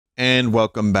and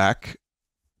welcome back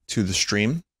to the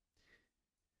stream.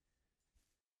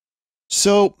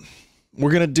 So,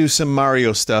 we're gonna do some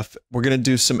Mario stuff, we're gonna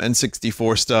do some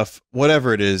N64 stuff,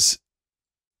 whatever it is.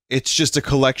 It's just a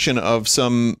collection of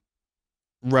some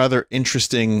rather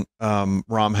interesting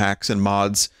ROM hacks and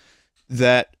mods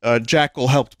that Jackal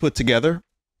helped put together.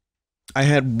 I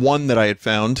had one that I had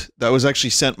found that was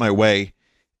actually sent my way,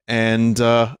 and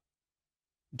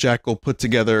Jackal put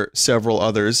together several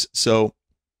others, so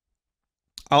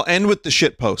I'll end with the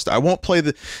shitpost. I won't play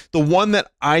the one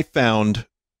that I found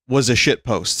was a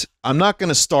shitpost. I'm not going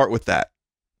to start with that.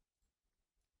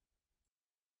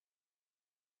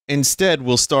 Instead,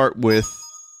 we'll start with...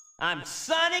 I'm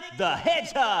Sonic the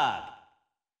Hedgehog!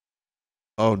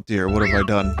 Oh dear, what have I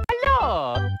done?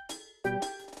 Hello!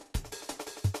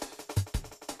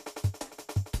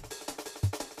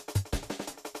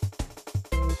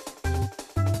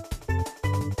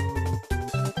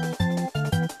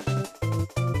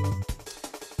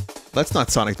 That's not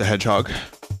Sonic the Hedgehog.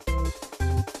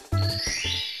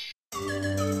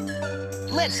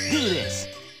 Let's do this!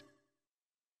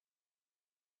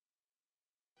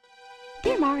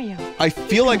 Dear Mario. I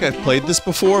feel like I've played this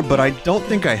before, but I don't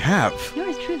think I have.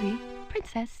 Yours truly,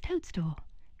 Princess Toadstool.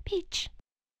 Peach.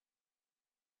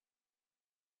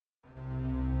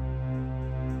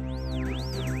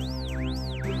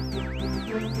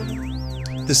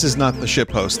 This is not the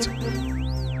shitpost.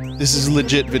 This is a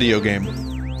legit video game.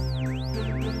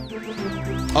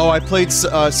 Oh, I played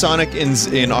Sonic in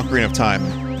Ocarina of Time.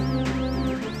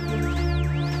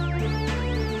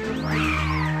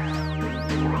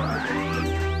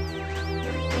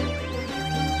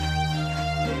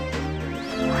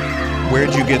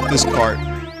 Where'd you get this cart?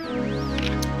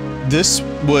 This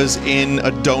was in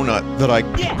a donut that I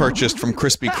purchased from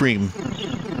Krispy Kreme.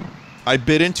 I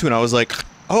bit into it and I was like,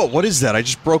 oh, what is that? I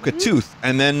just broke a tooth.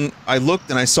 And then I looked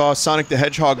and I saw Sonic the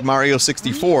Hedgehog Mario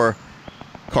 64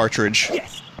 cartridge.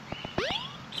 Yes.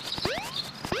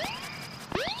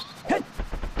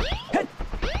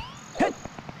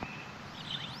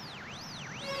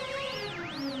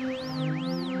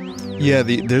 Yeah,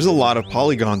 there's a lot of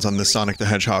polygons on this Sonic the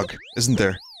Hedgehog, isn't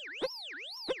there?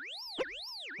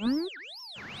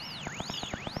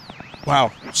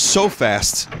 Wow, so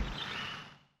fast.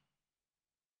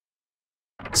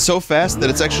 So fast that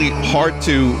it's actually hard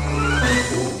to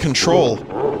control.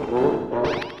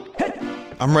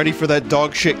 I'm ready for that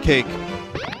dog shit cake.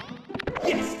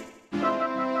 Yes.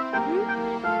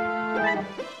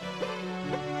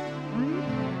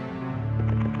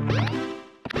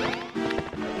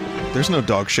 There's no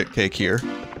dog shit cake here.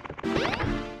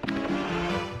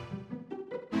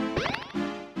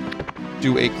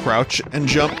 Do a crouch and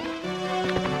jump.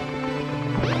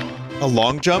 A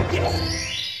long jump?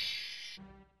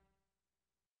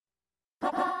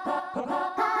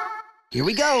 Here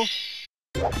we go.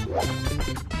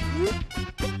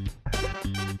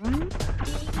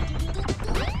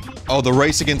 Oh, the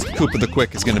race against Koopa the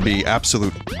Quick is gonna be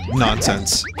absolute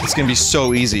nonsense. It's gonna be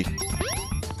so easy.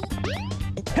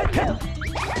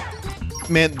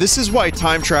 Man, this is why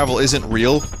time travel isn't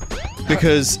real,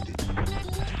 because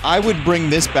I would bring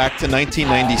this back to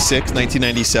 1996,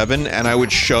 1997, and I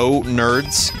would show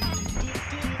nerds,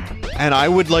 and I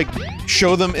would, like,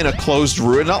 show them in a closed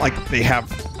room, not like they have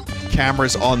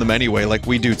cameras on them anyway, like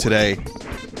we do today.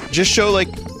 Just show,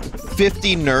 like,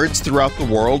 50 nerds throughout the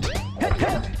world,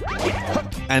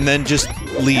 and then just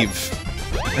leave,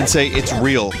 and say it's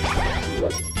real.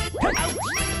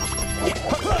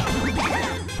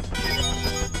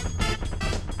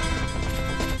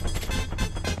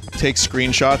 Take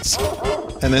screenshots,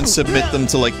 and then submit them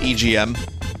to, like, EGM.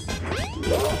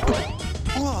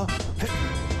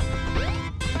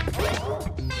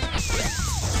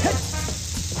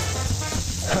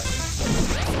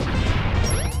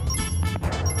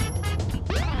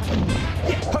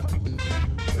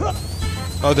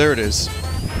 Oh, there it is.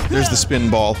 There's the spin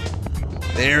ball.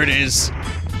 There it is.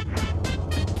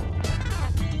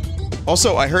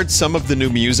 Also, I heard some of the new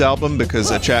Muse album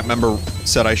because a chat member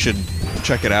said I should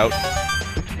check it out.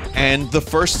 And the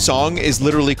first song is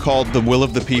literally called The Will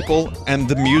of the People, and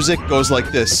the music goes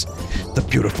like this. The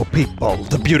beautiful people,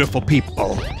 the beautiful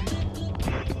people.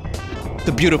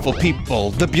 The beautiful people,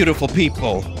 the beautiful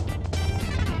people.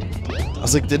 I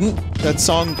was like, didn't that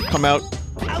song come out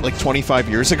like 25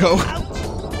 years ago?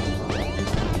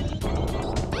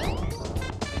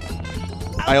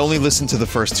 I only listened to the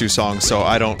first two songs, so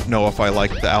I don't know if I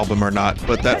liked the album or not,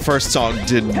 but that first song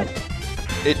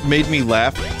it made me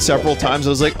laugh several times.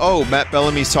 I was like, oh, Matt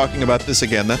Bellamy's talking about this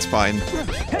again, that's fine.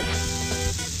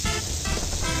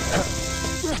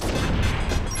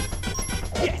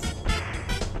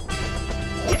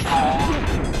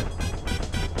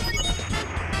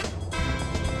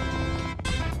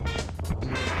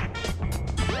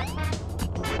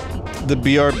 The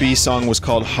BRB song was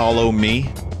called Hollow Me.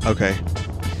 Okay.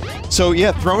 So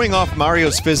yeah, throwing off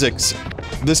Mario's physics,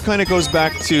 this kind of goes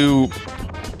back to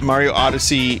Mario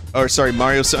Odyssey, or sorry,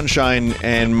 Mario Sunshine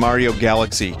and Mario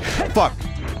Galaxy. Fuck.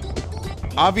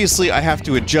 Obviously, I have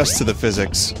to adjust to the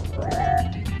physics.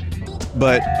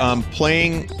 But,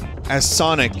 playing as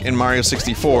Sonic in Mario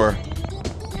 64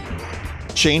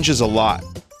 changes a lot.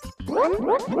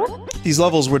 These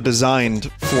levels were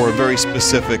designed for a very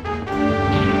specific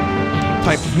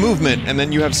type of movement, and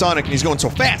then you have Sonic and he's going so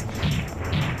fast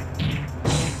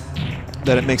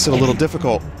that it makes it a little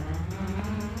difficult.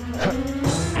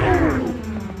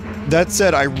 That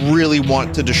said, I really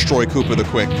want to destroy Koopa the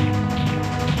Quick.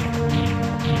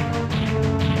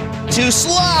 Too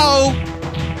slow!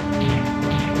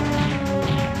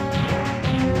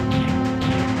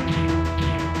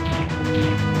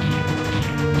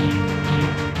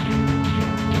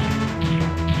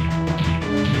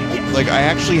 Like, I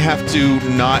actually have to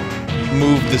not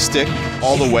move the stick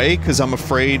all the way, because I'm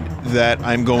afraid that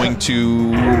I'm going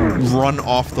to run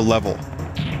off the level.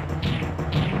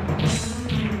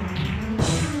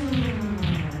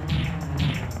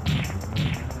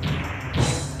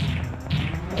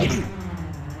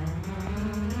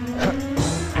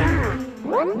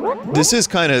 This is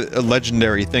kind of a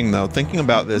legendary thing, though. Thinking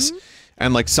about this,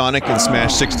 and like Sonic and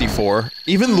Smash 64,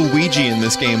 even Luigi in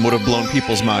this game would have blown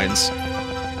people's minds.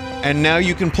 And now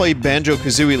you can play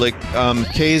Banjo-Kazooie, like,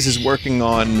 Kaze is working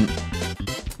on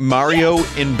Mario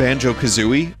in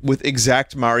Banjo-Kazooie with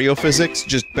exact Mario physics,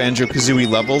 just Banjo-Kazooie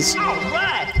levels.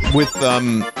 With,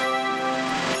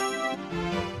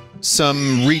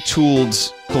 some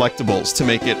retooled collectibles to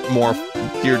make it more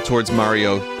geared towards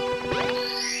Mario.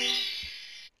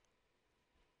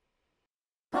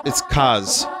 It's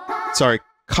Kaz. Sorry,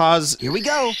 Kaz. Here we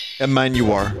go.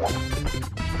 Emanuar.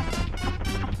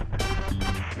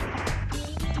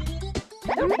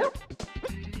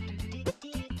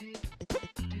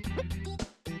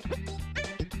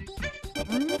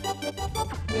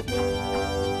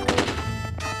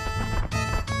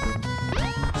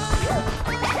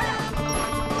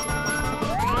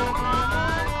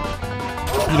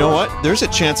 You know what? There's a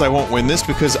chance I won't win this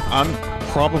because I'm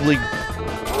probably...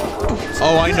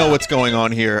 Oh, I know what's going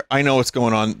on here. I know what's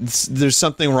going on. There's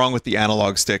something wrong with the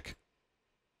analog stick.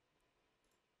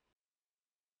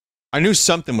 I knew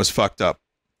something was fucked up.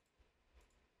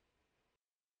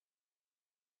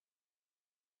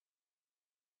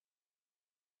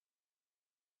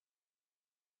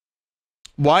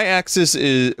 Y-axis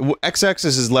is...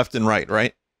 X-axis is left and right,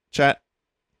 right? Chat?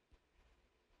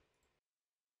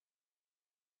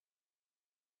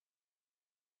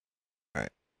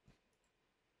 Alright.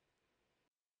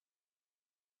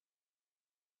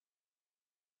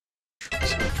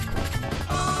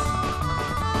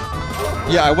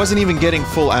 Yeah, I wasn't even getting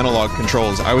full analog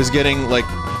controls. I was getting, like,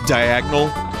 diagonal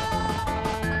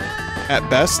at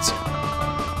best.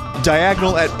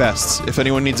 Diagonal at best. If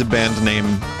anyone needs a band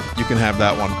name, you can have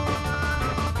that one.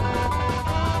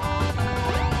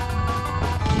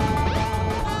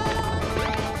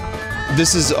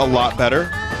 This is a lot better,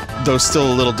 though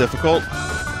still a little difficult,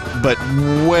 but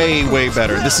way, way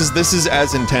better. This is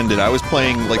as intended. I was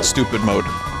playing, like, stupid mode.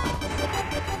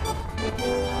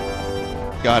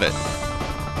 Got it.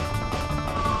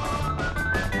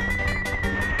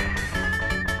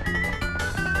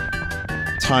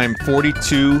 Time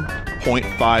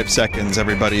 42.5 seconds,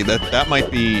 everybody. That might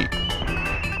be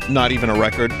not even a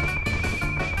record.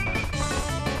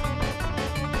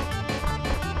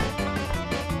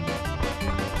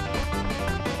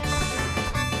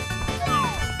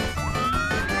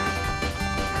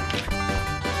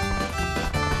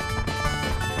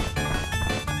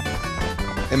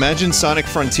 Imagine Sonic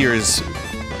Frontiers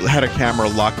had a camera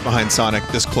locked behind Sonic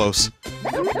this close.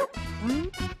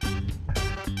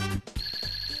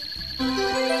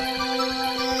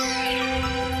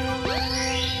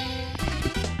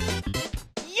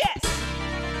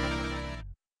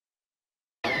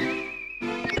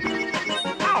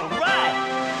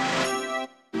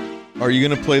 Are you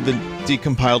gonna play the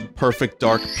decompiled Perfect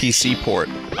Dark PC port?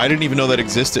 I didn't even know that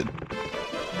existed.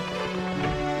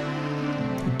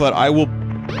 But I will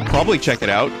probably check it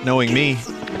out, knowing me.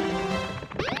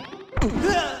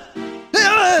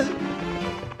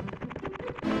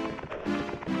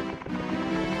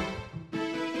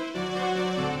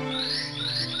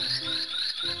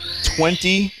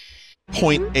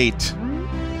 $20.8.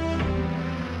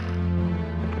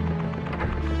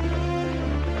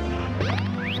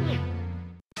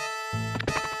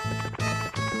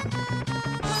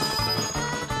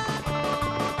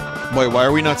 Wait, why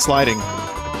are we not sliding?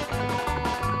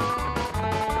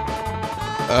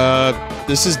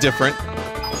 This is different.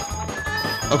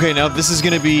 Okay, now this is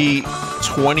gonna be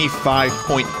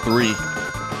 25.3.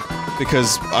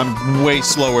 Because I'm way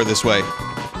slower this way.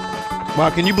 Wow,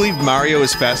 can you believe Mario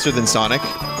is faster than Sonic?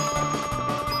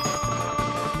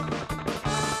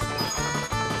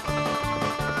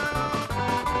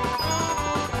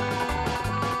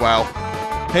 Wow.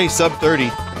 Hey, sub 30.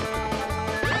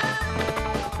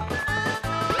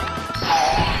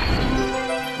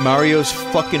 Mario's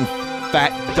fucking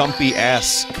fat, dumpy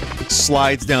ass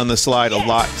slides down the slide a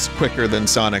lot quicker than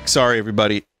Sonic. Sorry,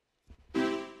 everybody.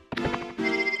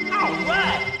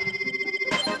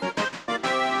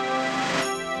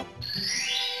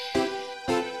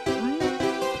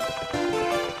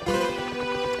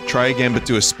 Try again, but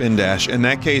do a spin dash. In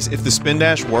that case, if the spin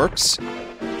dash works,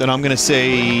 then I'm gonna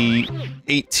say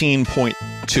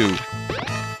 18.2.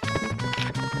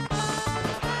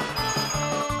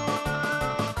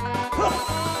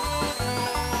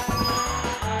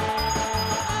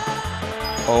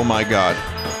 Oh my god.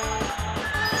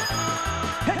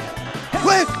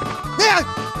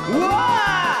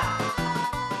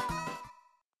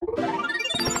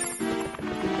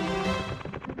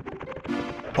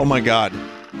 Oh my god.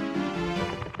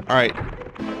 Alright.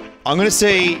 I'm gonna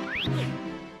say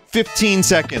 15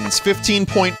 seconds.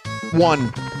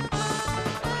 15.1.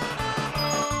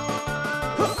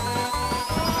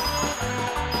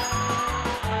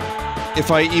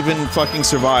 If I even fucking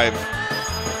survive.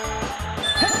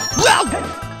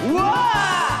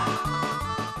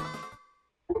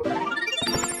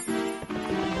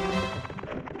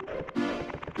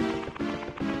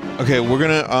 Okay, we're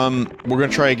gonna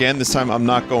try again. This time I'm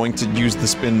not going to use the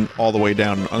spin all the way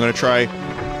down. I'm gonna try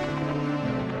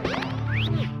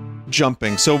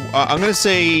jumping. So, I'm gonna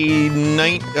say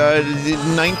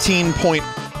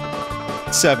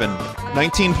 19.7.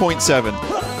 19.7.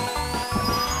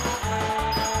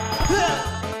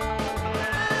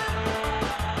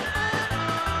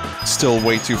 Still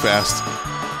way too fast.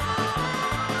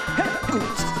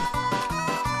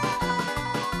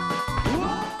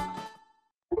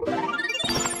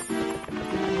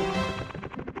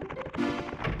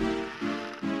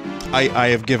 I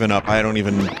have given up. I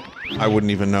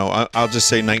wouldn't even know. I'll just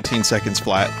say 19 seconds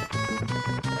flat.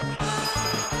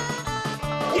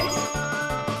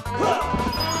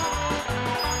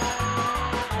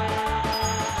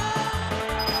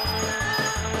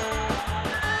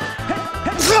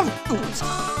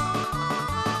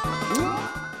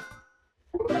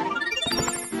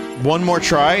 One more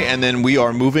try, and then we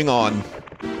are moving on.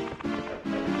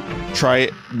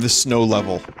 Try the snow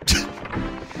level.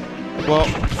 Well,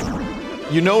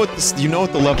 you know what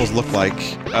the levels look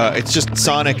like. It's just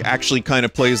Sonic actually kind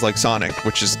of plays like Sonic,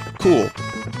 which is cool.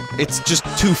 It's just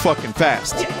too fucking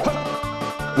fast.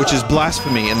 Which is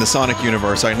blasphemy in the Sonic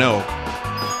universe, I know.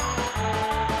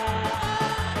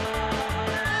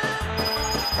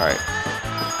 Alright.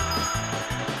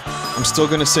 I'm still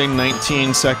gonna say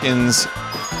 19 seconds.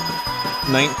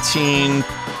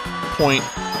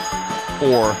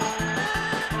 19.4.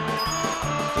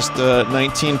 Just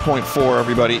 19.4,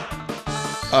 everybody.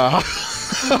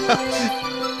 Yes!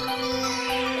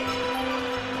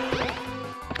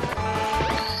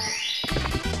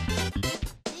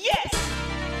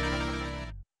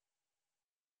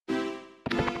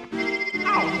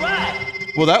 All right!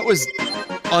 Well, that was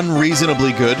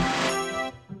unreasonably good.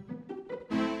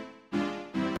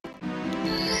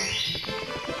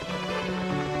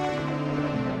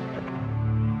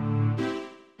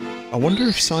 I wonder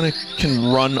if Sonic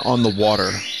can run on the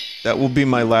water. That will be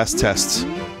my last test.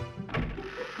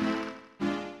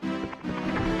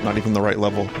 Not even the right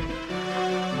level.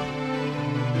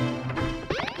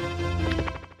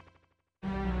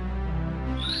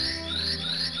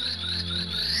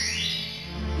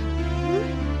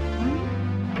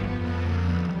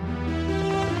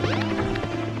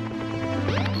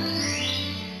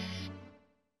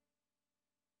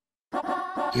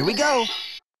 Here we go.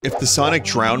 If the Sonic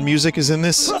Drown music is in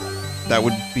this, that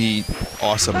would be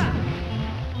awesome.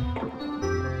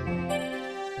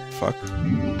 Fuck.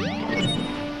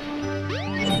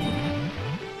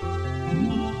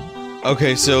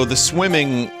 Okay, so the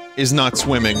swimming is not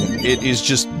swimming. It is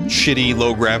just shitty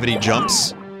low-gravity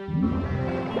jumps.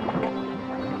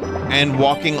 And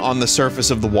walking on the surface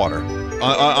of the water.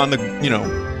 On the, you know,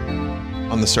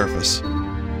 on the surface.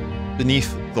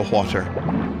 Beneath the water.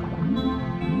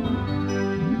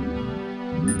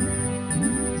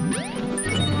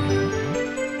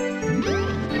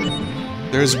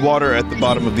 There's water at the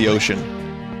bottom of the ocean.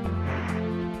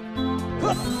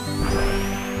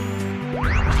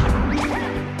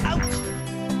 Ouch.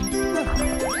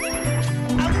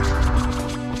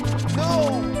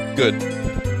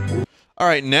 good.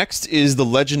 Alright, next is The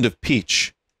Legend of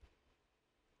Peach.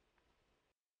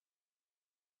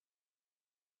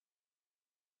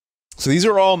 So these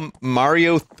are all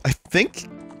Mario, I think?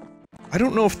 I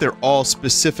don't know if they're all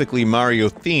specifically Mario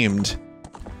themed.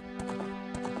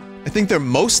 I think they're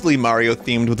mostly Mario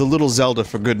themed with a little Zelda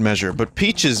for good measure, but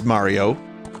Peach is Mario.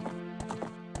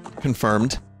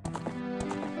 Confirmed.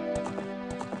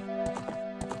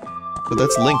 But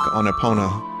that's Link on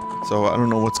Epona, so I don't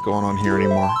know what's going on here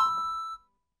anymore.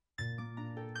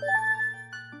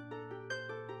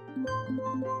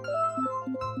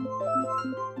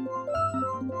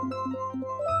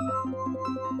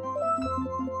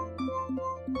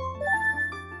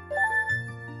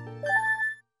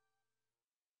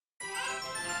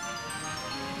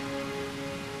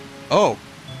 Oh.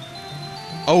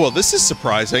 Oh, well, this is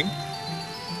surprising.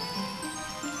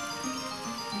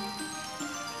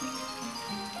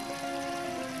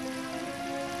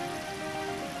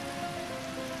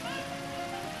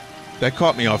 That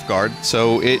caught me off guard.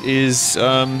 So it is,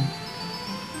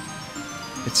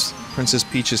 it's Princess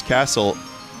Peach's castle,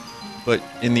 but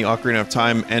in the Ocarina of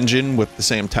Time engine with the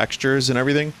same textures and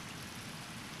everything.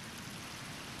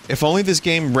 If only this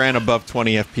game ran above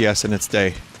 20 FPS in its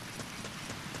day.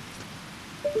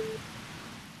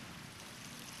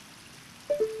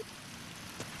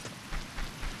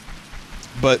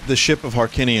 But the ship of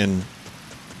Harkinian,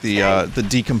 the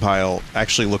decompile,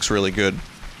 actually looks really good.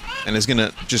 And is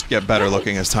gonna just get better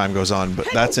looking as time goes on, but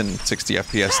that's in 60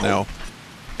 FPS now.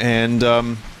 And,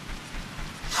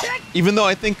 even though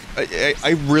I think,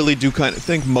 I really do kind of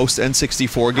think most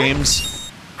N64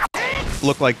 games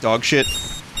look like dog shit,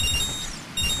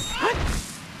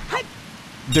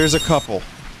 there's a couple.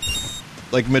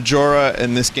 Like, Majora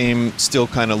and this game still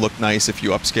kind of look nice if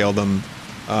you upscale them.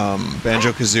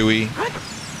 Banjo-Kazooie,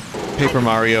 Paper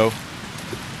Mario,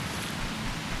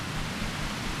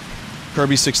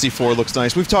 Kirby 64 looks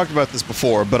nice. We've talked about this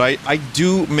before, but I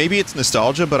do, maybe it's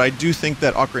nostalgia, but I do think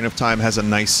that Ocarina of Time has a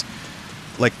nice,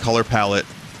 like, color palette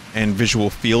and visual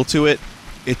feel to it.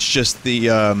 It's just the,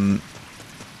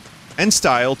 and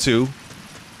style, too.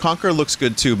 Conquer looks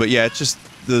good, too, but yeah, it's just,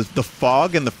 the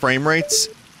fog and the frame rates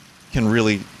can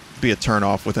really be a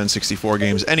turn-off with N64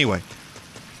 games. Anyway.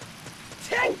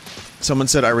 Someone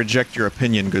said, I reject your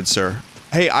opinion, good sir.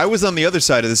 Hey, I was on the other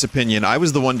side of this opinion. I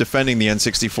was the one defending the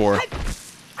N64.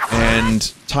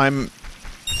 And time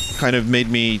kind of made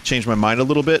me change my mind a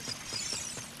little bit.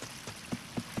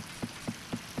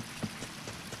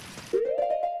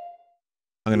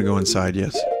 I'm gonna go inside,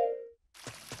 yes.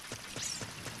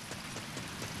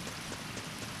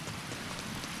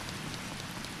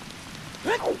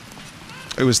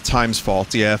 It was Time's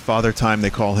fault. Yeah, Father Time, they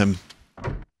call him.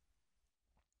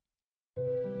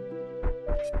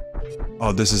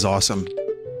 Oh, this is awesome.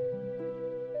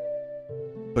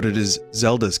 But it is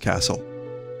Zelda's castle.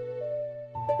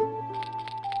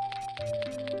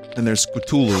 And there's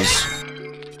Cthulhu's.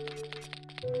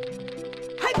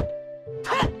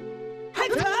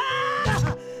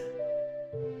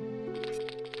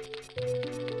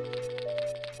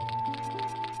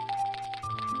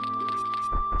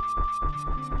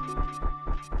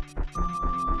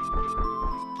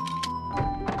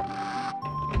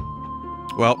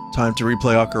 Well, time to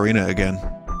replay Ocarina again.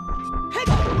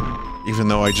 Even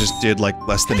though I just did, like,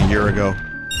 less than a year ago.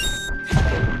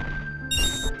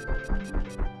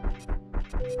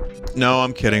 No,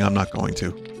 I'm kidding, I'm not going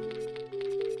to.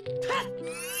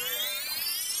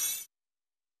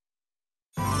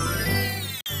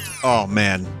 Oh,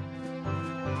 man.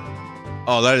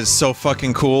 Oh, that is so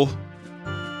fucking cool.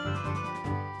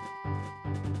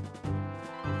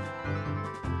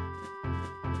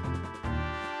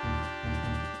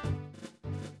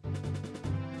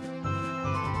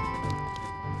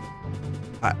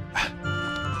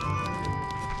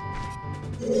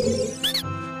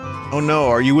 Oh no,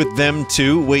 are you with them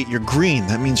too? Wait, you're green.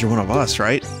 That means you're one of us,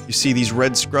 right? You see, these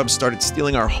red scrubs started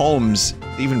stealing our homes.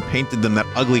 They even painted them that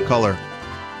ugly color.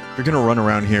 If you're gonna run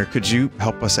around here, could you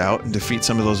help us out and defeat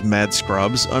some of those mad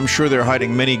scrubs? I'm sure they're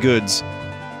hiding many goods.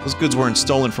 Those goods weren't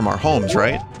stolen from our homes,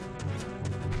 right?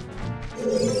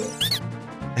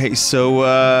 Hey,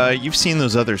 so, you've seen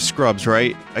those other scrubs,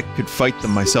 right? I could fight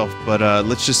them myself, but,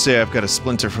 let's just say I've got a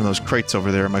splinter from those crates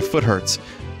over there and my foot hurts.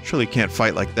 Surely can't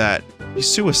fight like that. It'd be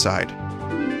suicide.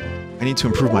 I need to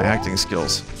improve my acting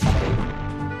skills.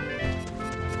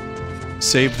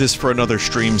 Save this for another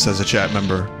stream, says a chat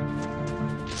member.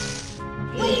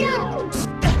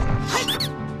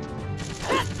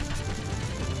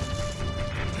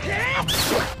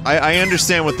 I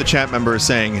understand what the chat member is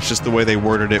saying, it's just the way they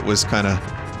worded it was kinda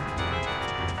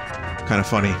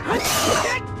funny.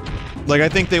 Like, I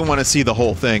think they want to see the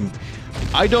whole thing.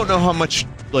 I don't know how much,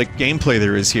 like, gameplay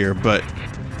there is here, but...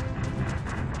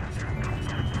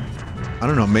 I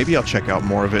don't know, maybe I'll check out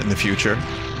more of it in the future.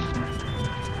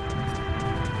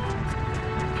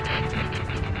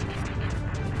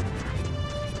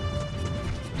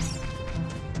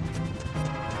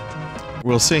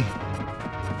 We'll see.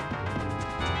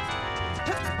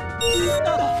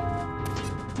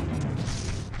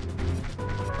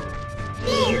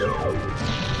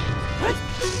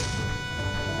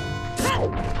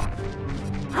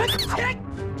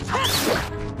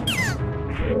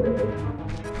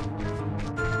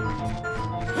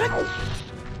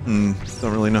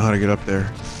 Don't really know how to get up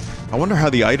there. I wonder how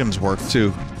the items work,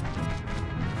 too.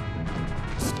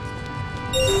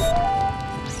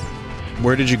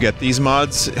 Where did you get these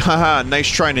mods? Haha, nice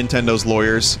try, Nintendo's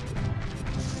lawyers.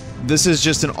 This is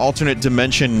just an alternate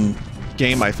dimension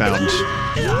game I found.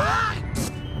 How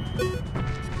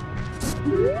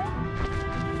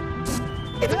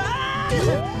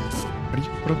do you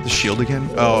put up the shield again?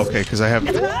 Oh, okay, because I have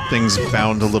things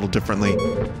bound a little differently.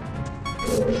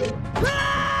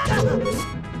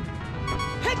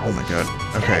 Oh my god.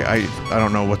 Okay, I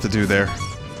don't know what to do there.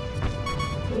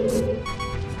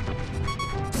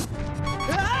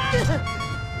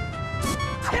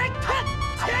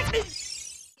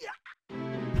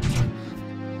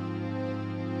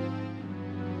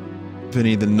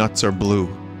 Vinny, the nuts are blue.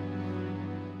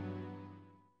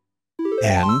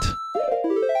 And?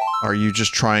 Are you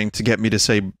just trying to get me to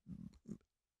say...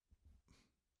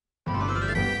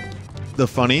 the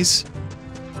funnies?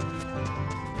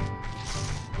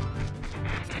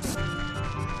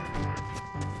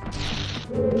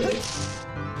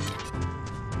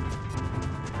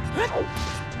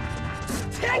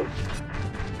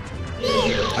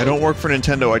 I don't work for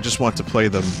Nintendo, I just want to play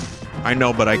them. I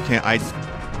know, but I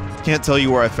can't tell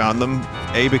you where I found them.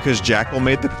 A, because Jackal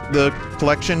made the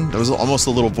collection. There was almost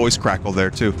a little voice crackle there,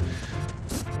 too.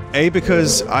 A,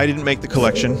 because I didn't make the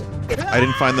collection. I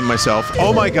didn't find them myself.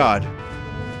 Oh my god!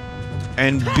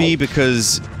 And B,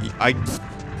 because I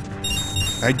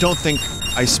don't think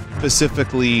I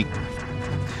specifically...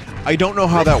 I don't know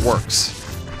how that works.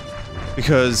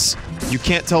 Because you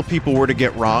can't tell people where to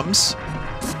get ROMs,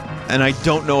 and I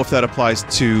don't know if that applies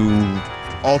to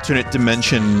alternate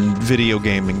dimension video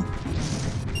gaming.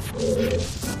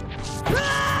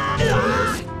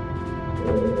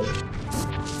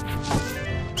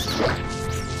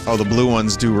 Oh, the blue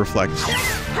ones do reflect.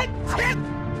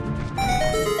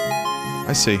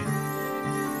 I see.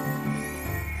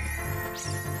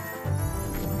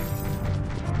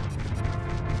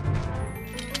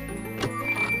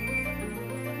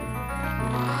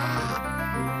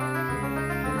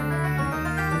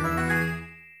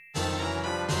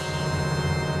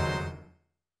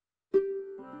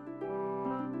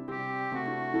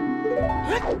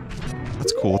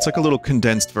 That's cool. It's like a little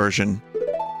condensed version.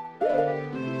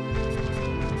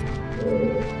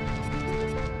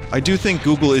 I do think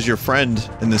Google is your friend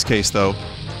in this case, though.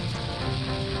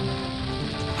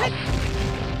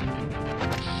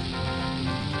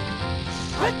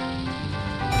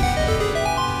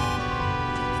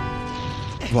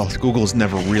 Well, Google's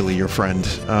never really your friend.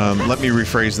 Let me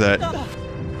rephrase that.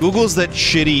 Google's that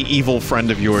shitty, evil friend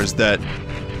of yours that...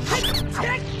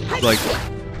 like...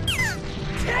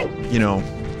 you know...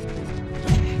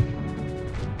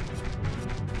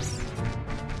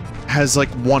 has like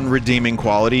one redeeming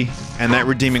quality, and that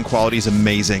redeeming quality is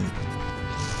amazing.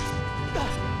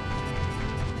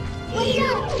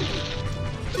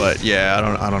 But yeah,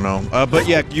 I don't know. But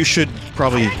yeah, you should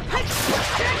probably...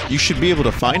 you should be able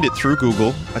to find it through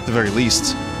Google, at the very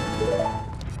least.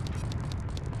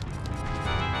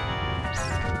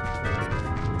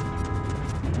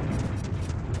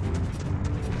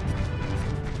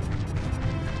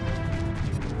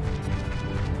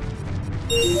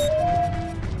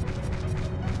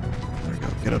 There we go,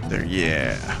 get up there,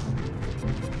 yeah.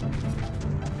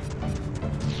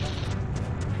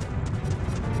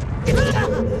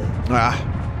 Ah.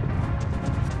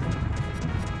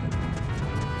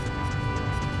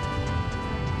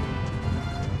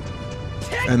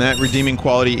 And that redeeming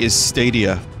quality is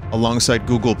Stadia, alongside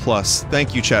Google+.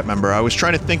 Thank you, chat member. I was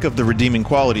trying to think of the redeeming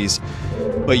qualities,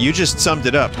 but you just summed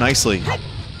it up nicely.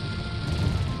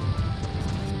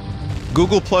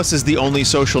 Google+ is the only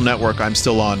social network I'm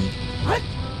still on.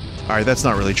 Alright, that's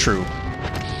not really true.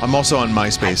 I'm also on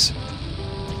MySpace.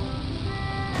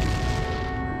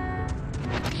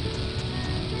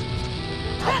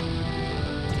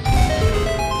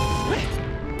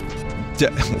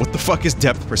 What the fuck is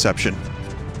depth perception?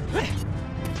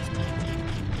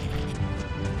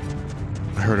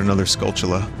 I heard another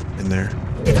Skulltula in there.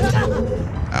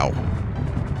 Ow.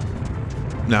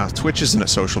 Nah, Twitch isn't a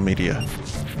social media.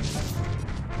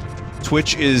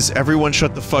 Twitch is everyone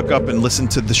shut the fuck up and listen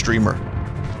to the streamer.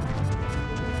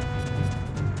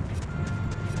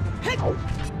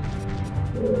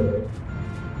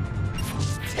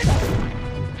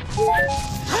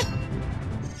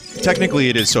 Technically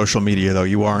it is social media though,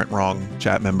 you aren't wrong,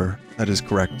 chat member. That is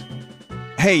correct.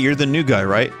 Hey, you're the new guy,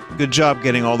 right? Good job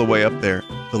getting all the way up there.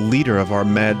 The leader of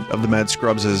the Mad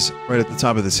Scrubs is right at the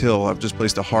top of this hill. I've just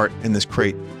placed a heart in this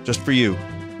crate, just for you.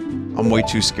 I'm way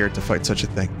too scared to fight such a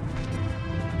thing.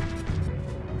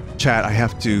 Chat, I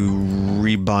have to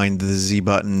rebind the Z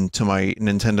button to my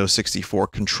Nintendo 64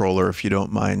 controller if you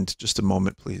don't mind. Just a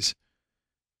moment, please.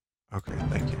 Okay,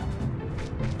 thank you.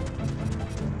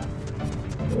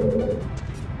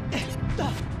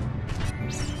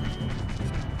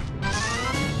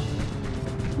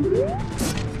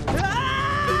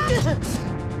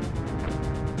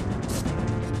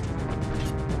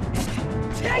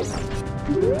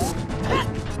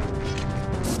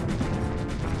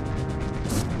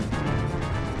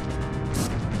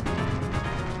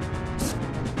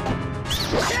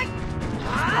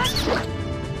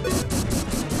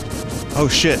 Oh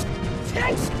shit.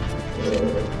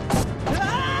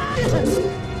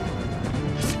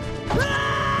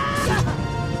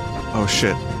 Oh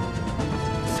shit.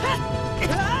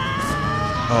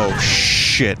 Oh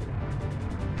shit.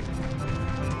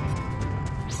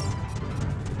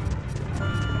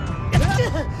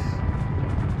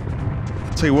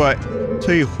 Tell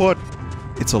you what,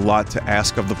 it's a lot to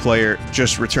ask of the player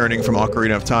just returning from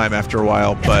Ocarina of Time after a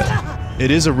while, but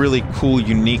it is a really cool,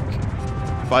 unique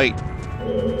fight.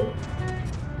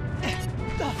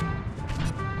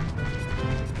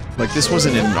 Like, this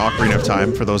wasn't in Ocarina of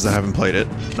Time, for those that haven't played it.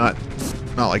 Not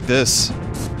like this.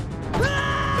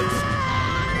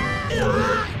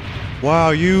 Wow,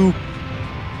 you...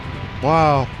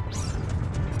 Wow.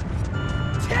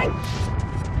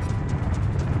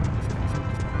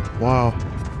 Wow.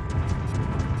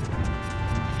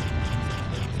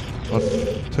 I'll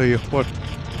tell you what.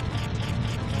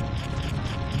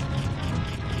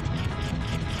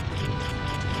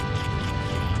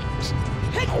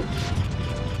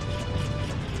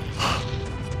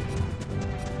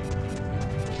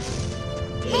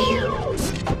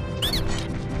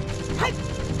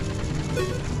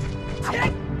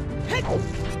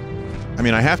 I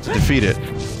mean, I have to defeat it.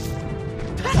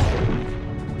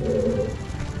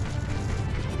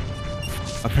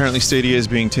 Apparently Stadia is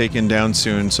being taken down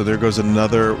soon, so there goes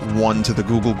another one to the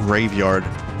Google graveyard.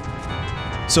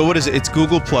 So what is it? It's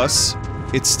Google Plus.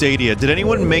 It's Stadia. Did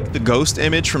anyone make the ghost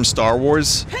image from Star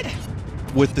Wars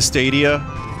with the Stadia?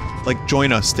 Like,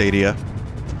 join us, Stadia.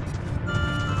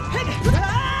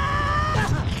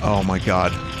 Oh my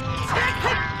god.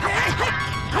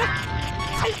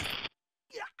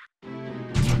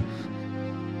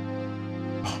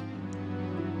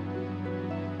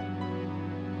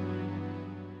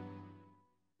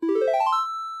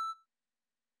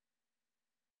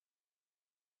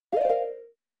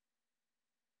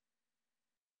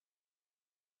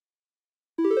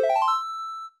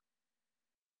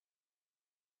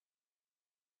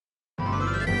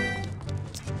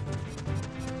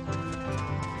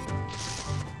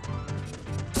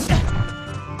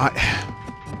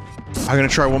 I'm gonna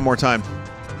try one more time.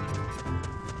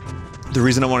 The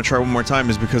reason I want to try one more time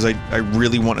is because I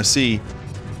really want to see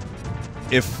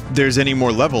if there's any more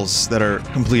levels that are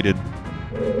completed.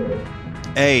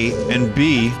 A, and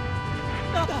B,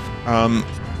 I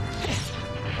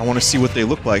want to see what they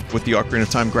look like with the Ocarina of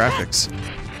Time graphics.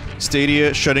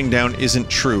 Stadia shutting down isn't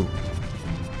true.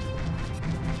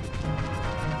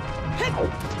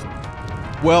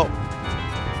 Well,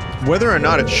 whether or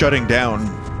not it's shutting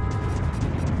down,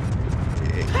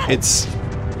 it's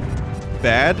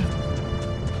bad.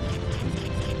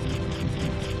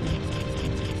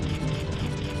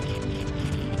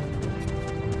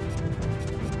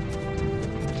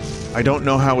 I don't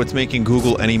know how it's making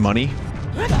Google any money.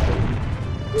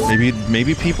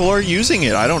 Maybe people are using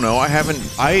it. I don't know.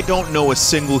 I don't know a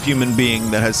single human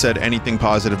being that has said anything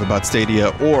positive about Stadia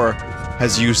or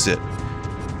has used it.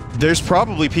 There's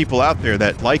probably people out there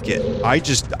that like it. I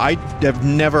have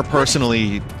never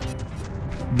personally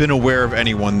been aware of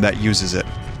anyone that uses it.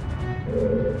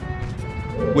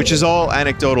 Which is all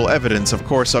anecdotal evidence. Of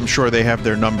course, I'm sure they have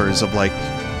their numbers of, like,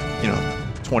 you know,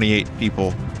 28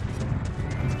 people.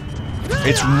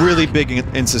 It's really big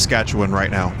in Saskatchewan right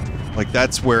now. Like,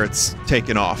 that's where it's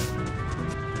taken off.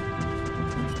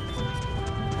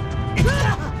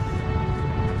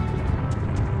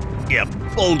 Yeah,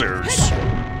 boulders.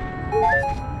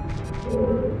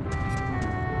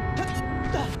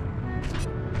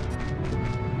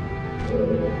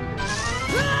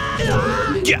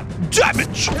 Yeah,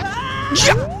 damage!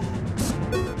 Yeah!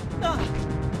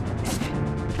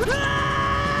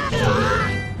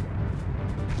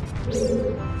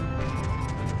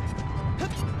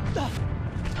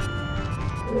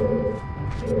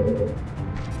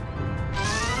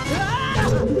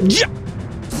 Yeah!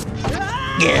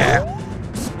 Yeah!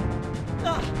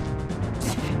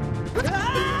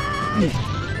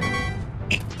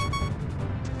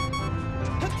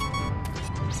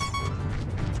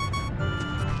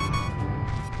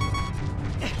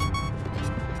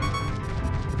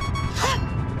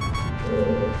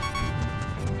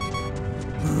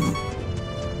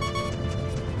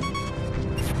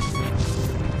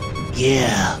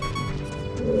 Yeah.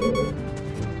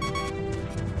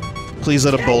 Please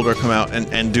let a boulder come out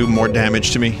and do more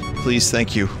damage to me. Please,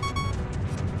 thank you.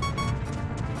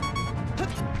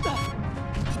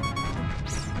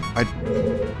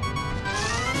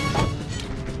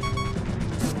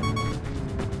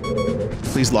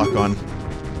 Please lock on.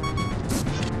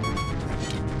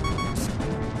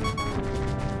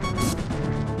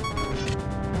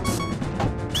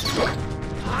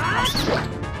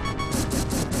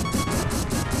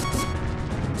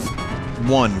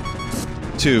 One,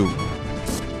 two,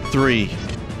 three.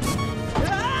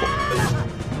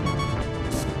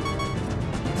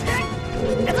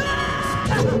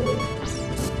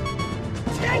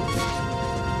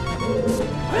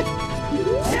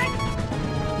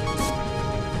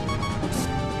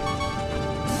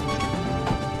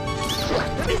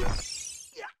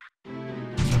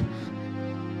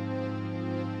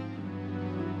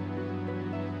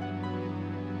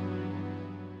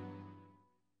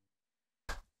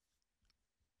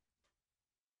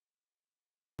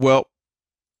 Well,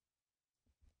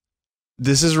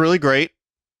 this is really great.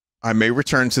 I may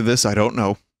return to this. I don't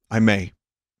know. I may.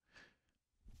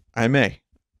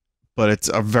 But it's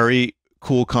a very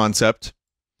cool concept.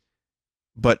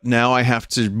 But now I have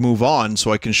to move on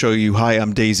so I can show you, hi,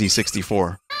 I'm Daisy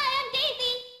 64. Hi, I'm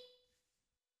Daisy.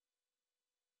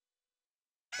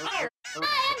 Hi,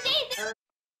 I'm Daisy.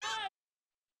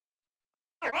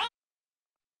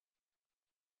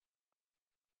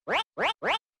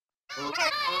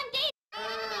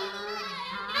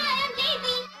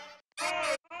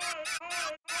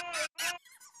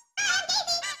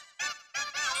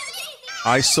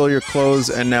 I stole your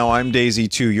clothes and now I'm Daisy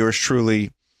too. Yours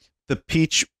truly, the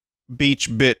Peach Beach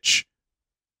Bitch.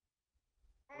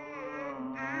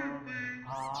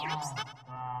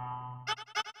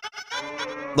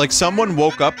 Like someone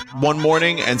woke up one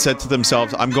morning and said to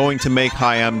themselves, I'm going to make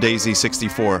Hi, I'm Daisy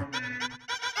 64.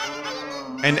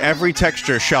 And every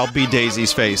texture shall be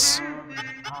Daisy's face.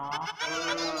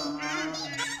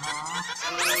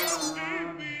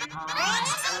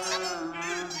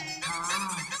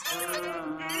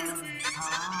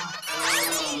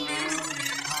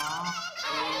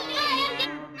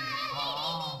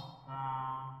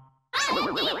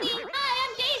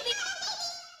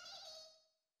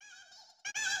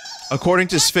 According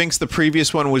to Sphinx, the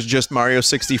previous one was just Mario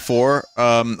 64.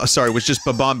 Sorry, was just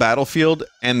Bob-omb Battlefield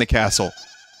and the castle.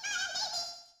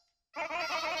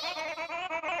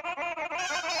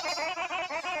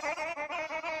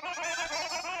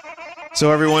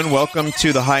 So everyone, welcome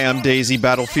to the Hi, I'm Daisy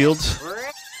Battlefield.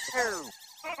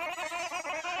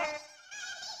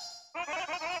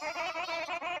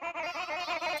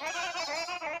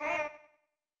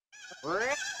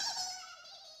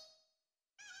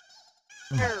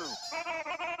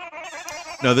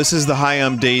 No, this is the Hi,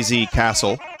 I'm Daisy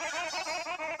castle.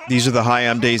 These are the Hi,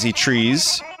 I'm Daisy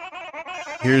trees.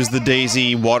 Here's the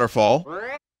Daisy waterfall.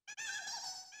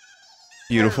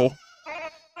 Beautiful.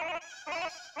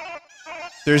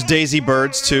 There's Daisy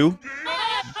birds, too.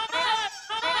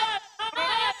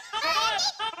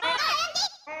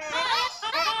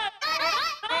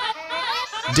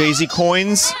 Daisy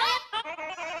coins.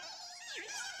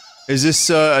 Is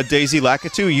this a Daisy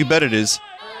Lakitu? You bet it is.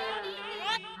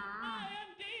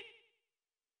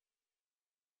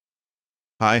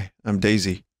 Hi, I'm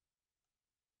Daisy.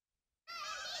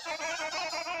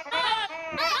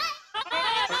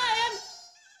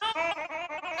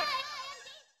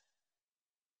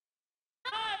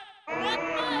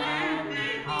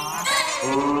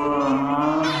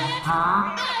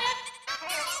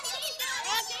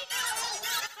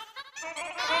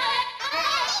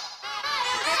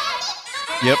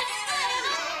 Yep.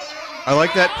 I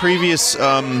like that previous,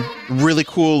 really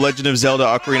cool Legend of Zelda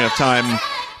Ocarina of Time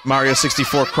Mario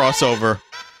 64 crossover.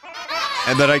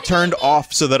 And that I turned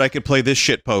off so that I could play this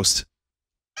shitpost.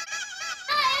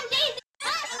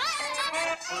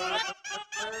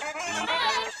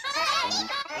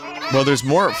 Well, there's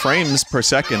more frames per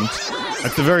second,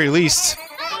 at the very least.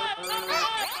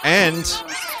 And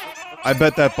I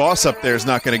bet that boss up there is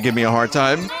not going to give me a hard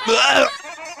time.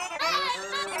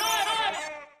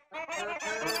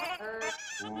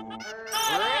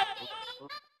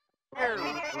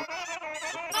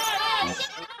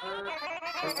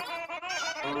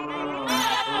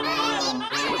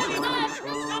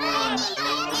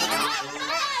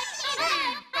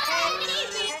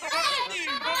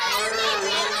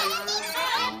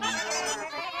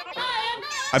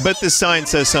 I bet this sign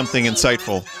says something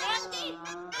insightful.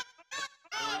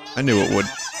 I knew it would.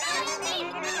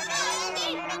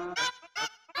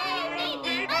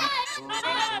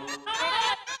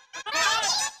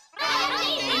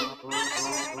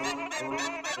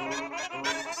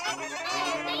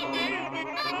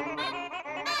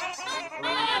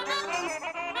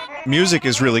 Music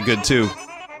is really good too.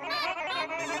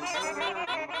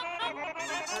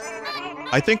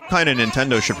 I think kinda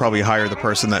Nintendo should probably hire the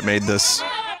person that made this.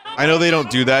 I know they don't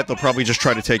do that, they'll probably just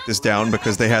try to take this down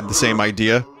because they had the same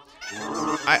idea.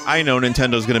 I know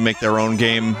Nintendo's gonna make their own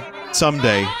game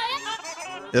someday.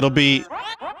 It'll be...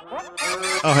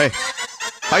 Oh, hey.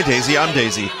 Hi, Daisy, I'm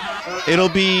Daisy. It'll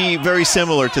be very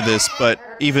similar to this, but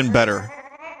even better.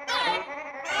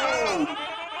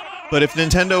 But if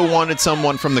Nintendo wanted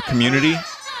someone from the community,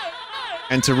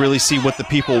 and to really see what the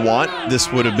people want, this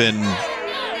would have been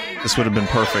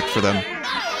perfect for them.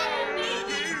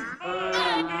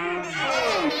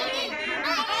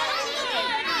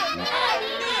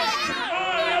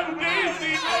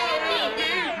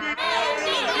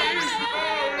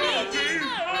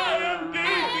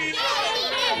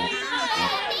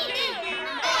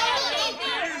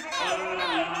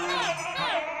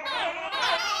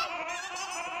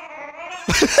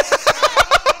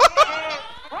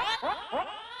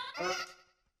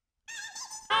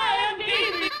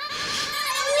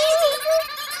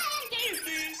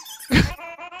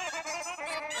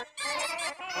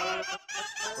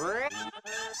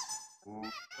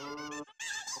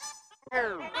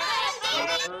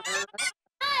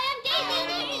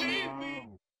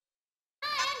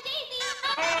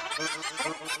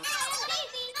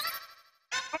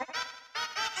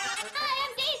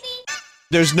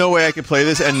 There's no way I could play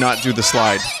this and not do the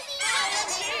slide.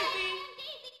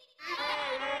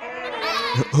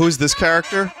 Who's this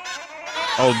character?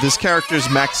 Oh, this character's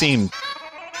Maxine.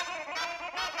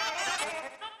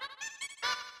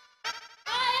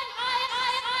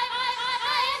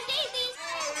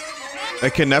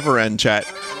 It can never end, chat.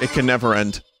 It can never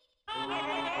end.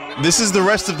 This is the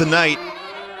rest of the night.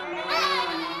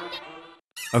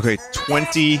 Okay,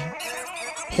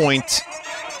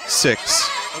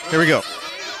 20.6. Here we go.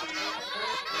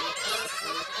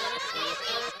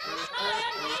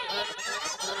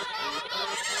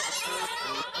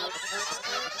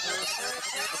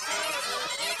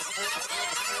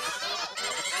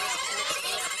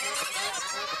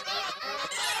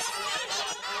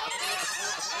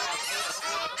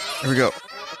 Here we go.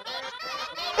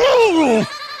 Ooh!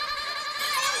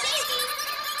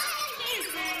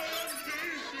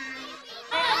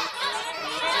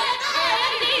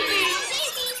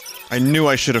 I knew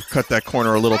I should have cut that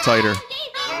corner a little tighter.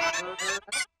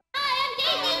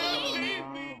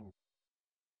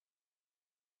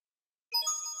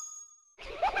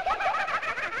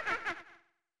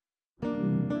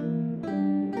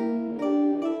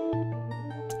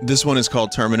 This one is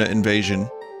called Termina Invasion.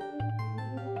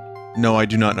 No, I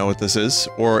do not know what this is,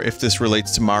 or if this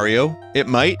relates to Mario. It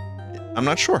might. I'm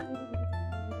not sure.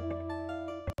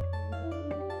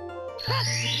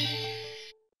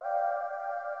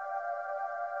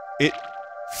 It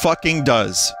fucking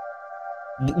does.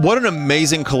 What an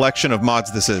amazing collection of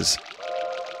mods this is.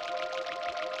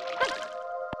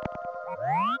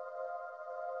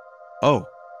 Oh.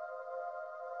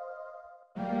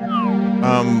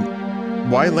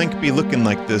 Why Link be looking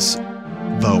like this,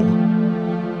 though?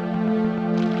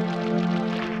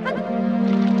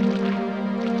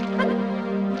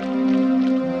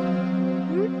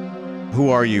 Who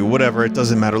are you? Whatever, it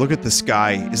doesn't matter. Look at the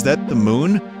sky. Is that the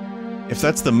moon? If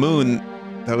that's the moon,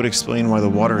 that would explain why the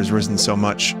water has risen so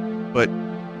much. But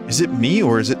is it me,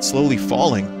 or is it slowly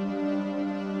falling?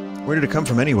 Where did it come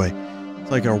from anyway?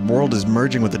 It's like our world is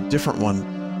merging with a different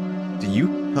one. Do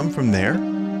you come from there?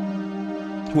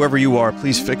 Whoever you are,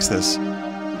 please fix this.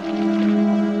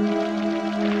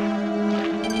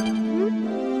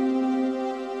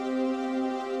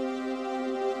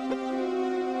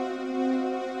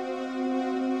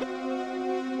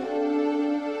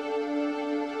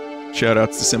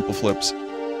 Shoutouts to Simple Flips.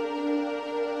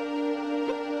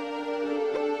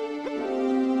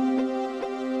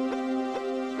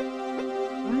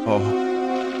 Oh.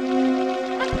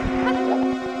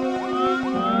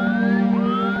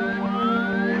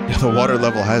 The water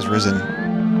level has risen.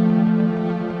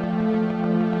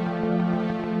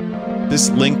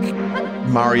 This Link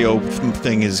Mario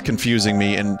thing is confusing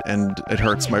me and it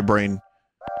hurts my brain.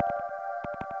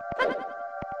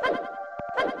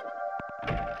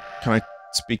 Can I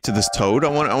speak to this toad? I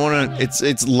wanna, it's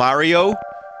Lario?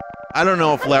 I don't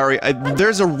know if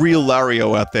there's a real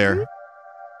Lario out there.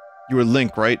 You were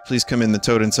Link, right? Please come in, the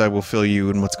toad inside will fill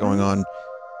you in what's going on.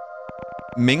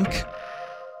 Mink?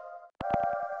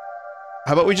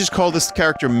 How about we just call this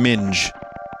character Minge?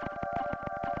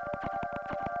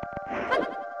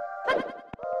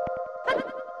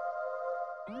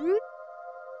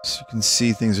 So you can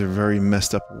see things are very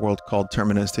messed up. A world called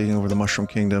Terminus taking over the Mushroom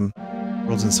Kingdom.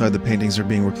 Worlds inside the paintings are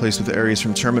being replaced with areas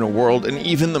from Terminal World, and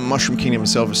even the Mushroom Kingdom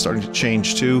itself is starting to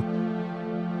change too.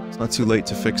 It's not too late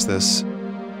to fix this.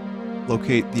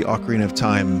 Locate the Ocarina of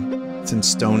Time. It's in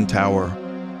Stone Tower.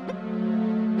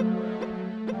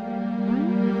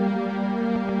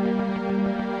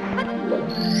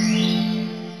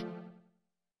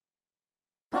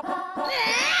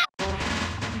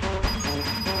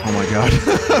 Oh my god.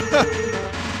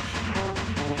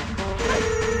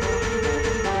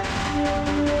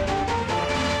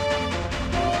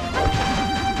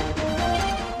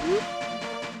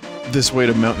 This way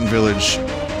to Mountain Village.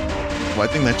 Well, I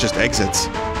think that just exits.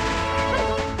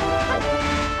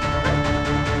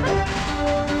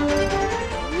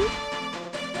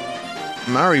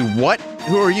 Mari, what?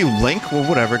 Who are you, Link? Well,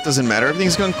 whatever, it doesn't matter.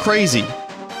 Everything's gone crazy.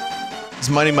 I was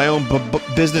minding my own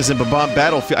business in Babam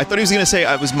Battlefield. I thought he was gonna say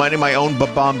I was minding my own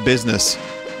Babam business.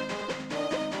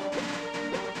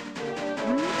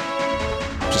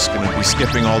 Just gonna be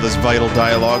skipping all this vital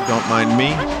dialogue, don't mind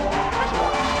me.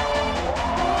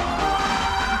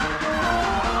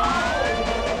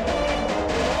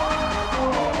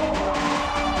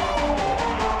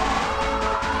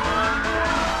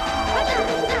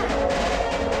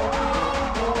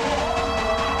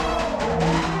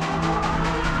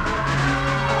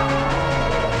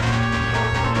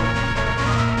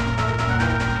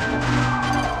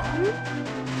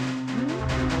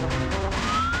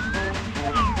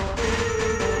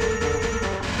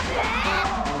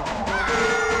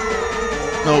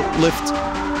 No, lift.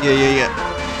 Yeah.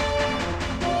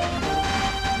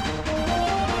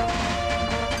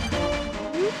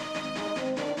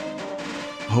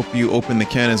 Hope you open the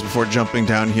cannons before jumping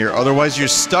down here, otherwise you're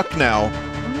stuck now.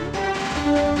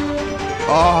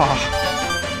 Ah.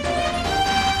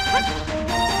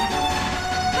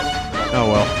 Oh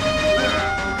well.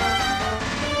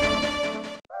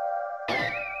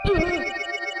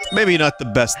 Maybe not the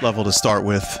best level to start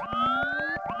with.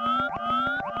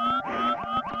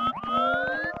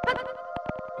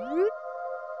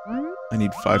 I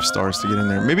need 5 stars to get in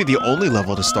there. Maybe the only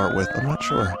level to start with, I'm not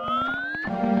sure.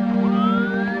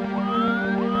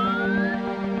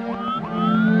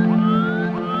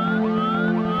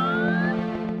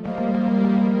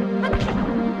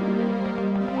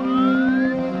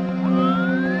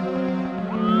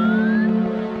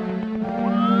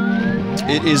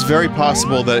 It is very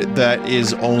possible that that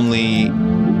is only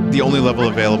the only level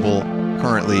available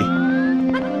currently.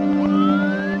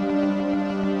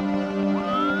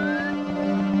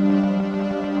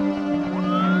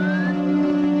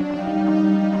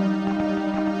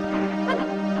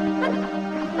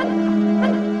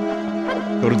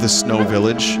 Go to the Snow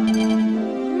Village.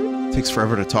 It takes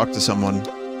forever to talk to someone.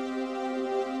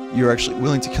 You're actually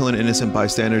willing to kill an innocent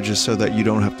bystander just so that you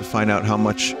don't have to find out how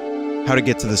to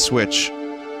get to the Switch.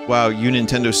 Wow, you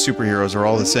Nintendo superheroes are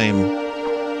all the same.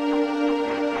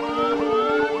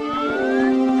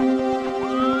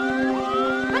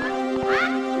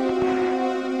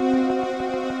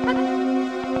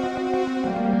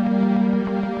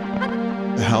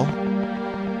 The hell?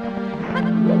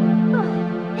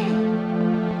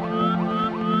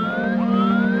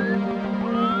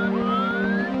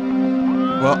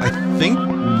 Well, I think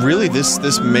really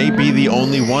this may be the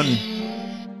only one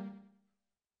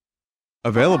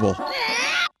available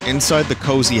inside the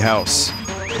cozy house.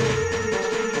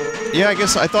 Yeah, I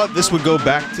guess I thought this would go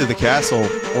back to the castle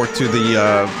or to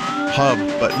the hub,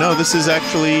 but no, this is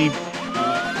actually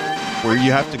where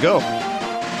you have to go.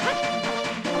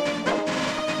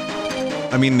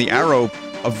 I mean, the arrow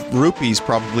of rupees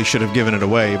probably should have given it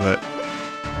away, but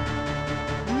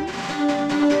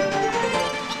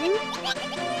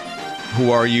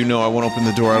who are you? No, I won't open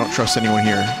the door. I don't trust anyone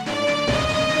here.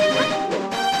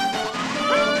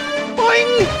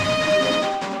 Boing!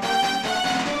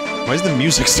 Why is the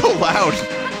music so loud?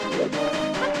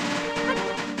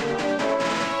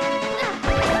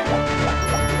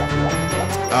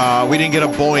 We didn't get a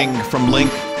boing from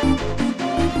Link.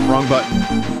 Wrong button.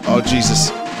 Oh,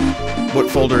 Jesus. What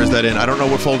folder is that in? I don't know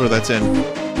what folder that's in.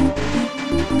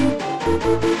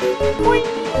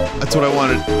 That's what I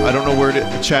wanted. I don't know where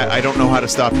to... Chat, I don't know how to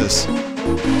stop this.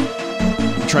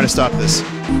 I'm trying to stop this.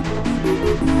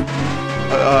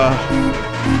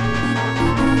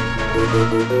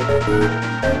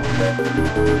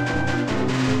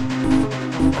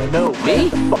 No. Me?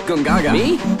 Gungaga.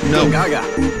 Me? No. Gungaga.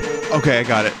 Okay, I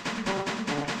got it.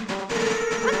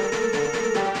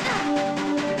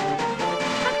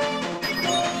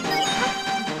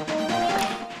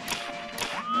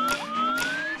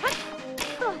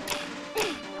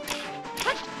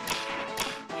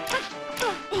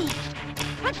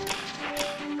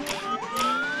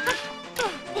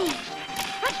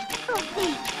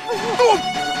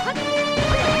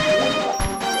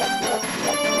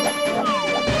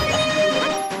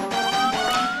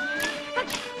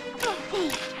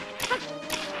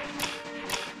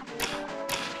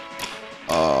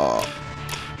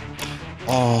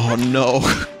 Oh no.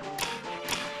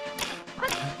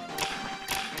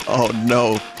 Oh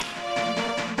no.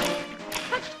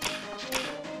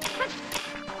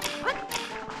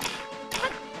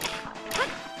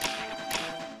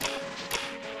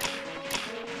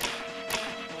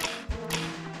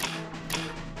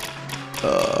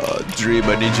 Dream,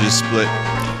 I need you to split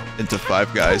into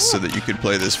 5 guys so that you can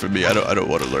play this for me. I don't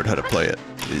want to learn how to play it,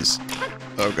 please.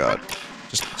 Oh god.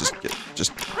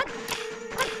 Just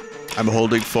I'm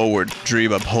holding forward.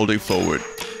 Dream, I'm holding forward.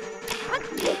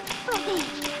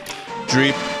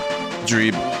 Dream.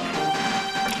 Dream.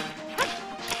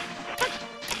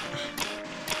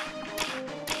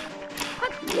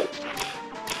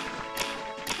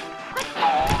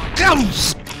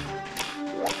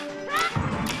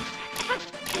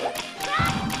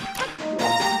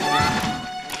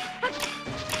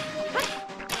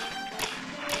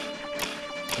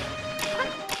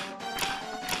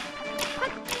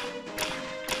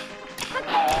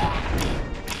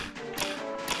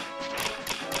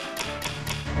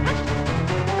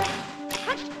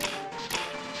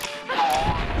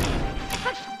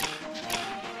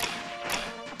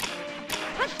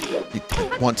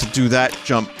 Want to do that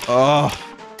jump. Oh.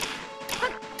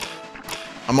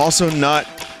 I'm also not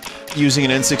using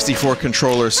an N64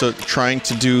 controller, so trying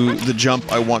to do the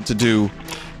jump I want to do.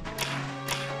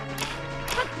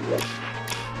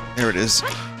 There it is.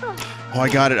 Oh, I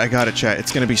got it, chat.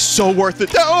 It's gonna be so worth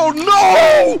it. Oh,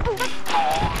 no!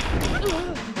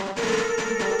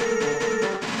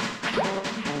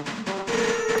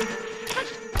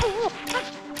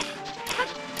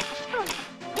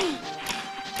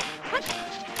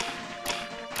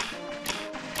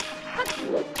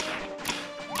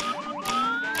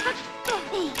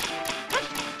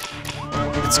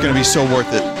 It's gonna be so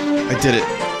worth it. I did it.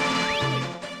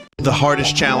 The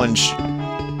hardest challenge.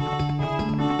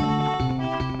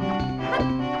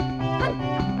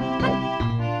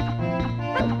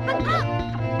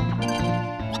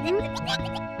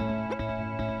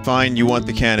 Fine, you want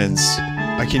the cannons.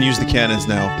 I can use the cannons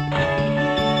now.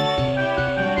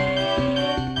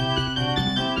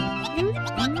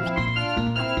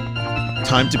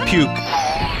 Time to puke.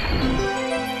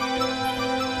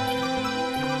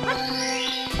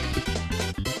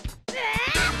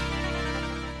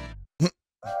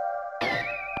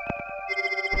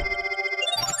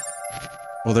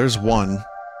 Well, there's one.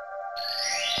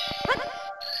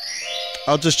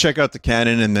 I'll just check out the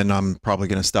cannon and then I'm probably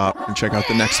gonna stop and check out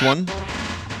the next one.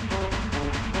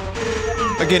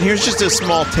 Again, here's just a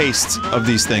small taste of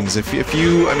these things. If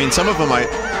you, I mean, some of them I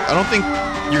don't think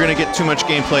you're gonna get too much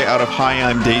gameplay out of Hi,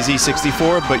 I'm Daisy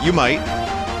 64, but you might.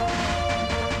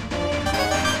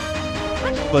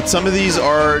 But some of these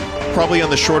are probably on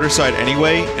the shorter side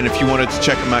anyway, and if you wanted to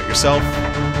check them out yourself,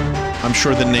 I'm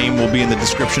sure the name will be in the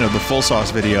description of the full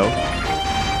sauce video.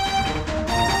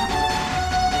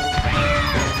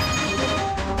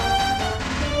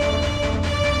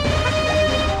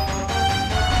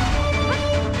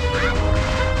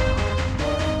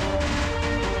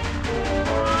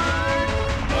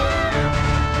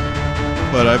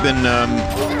 But I've been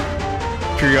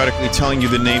periodically telling you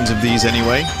the names of these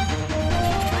anyway.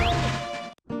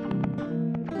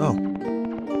 Oh.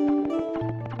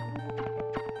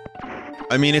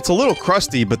 I mean, it's a little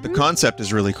crusty, but the concept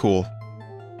is really cool.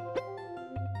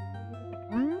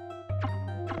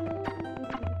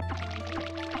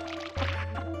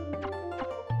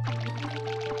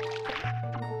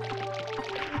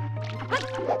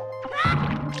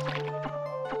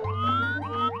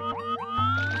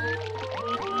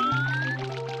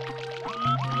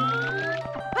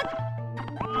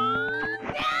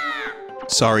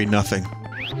 Sorry, nothing.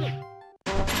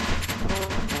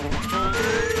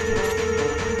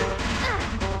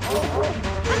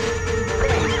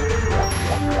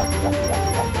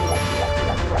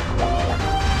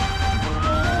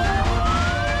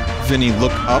 Vinny,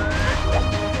 look up.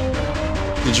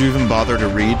 Did you even bother to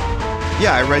read?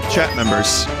 Yeah, I read chat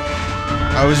members.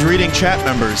 I was reading chat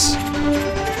members.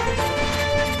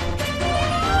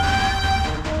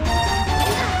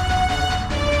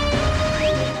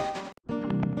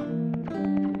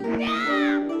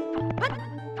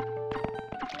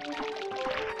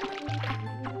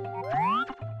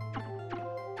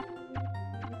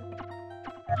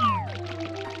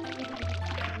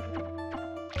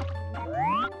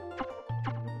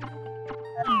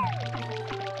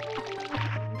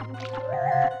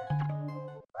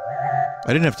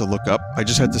 I didn't have to look up. I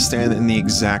just had to stand in the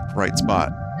exact right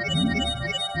spot.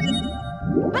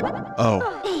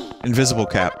 Oh. Invisible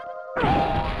cap.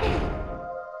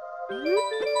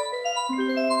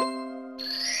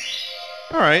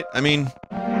 Alright, I mean...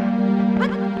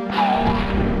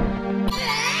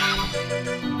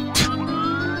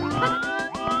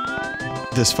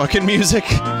 this fucking music?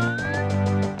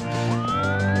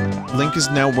 Link is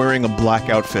now wearing a black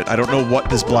outfit. I don't know what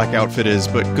this black outfit is,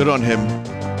 but good on him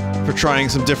for trying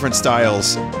some different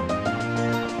styles.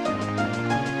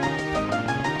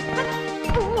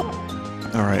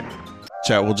 Alright.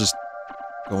 Chat, we'll just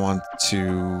go on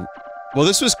to... Well,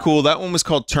 this was cool. That one was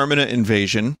called Termina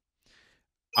Invasion.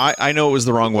 I know it was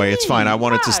the wrong way. It's fine. I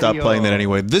wanted to stop playing that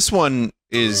anyway. This one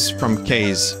is from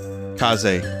Kaze.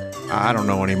 I don't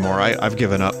know anymore. I've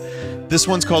given up. This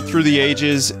one's called Through the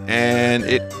Ages, and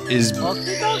it is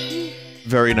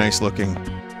very nice looking.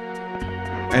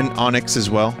 And Onyx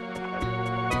as well.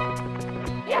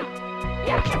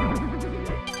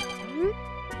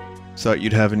 Thought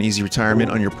you'd have an easy retirement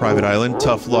on your private island.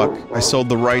 Tough luck. I sold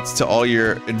the rights to all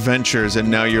your adventures, and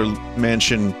now your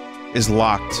mansion is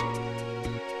locked.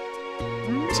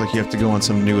 It's like you have to go on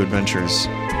some new adventures.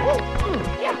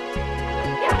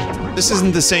 This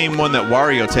isn't the same one that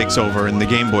Wario takes over in the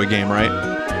Game Boy game, right?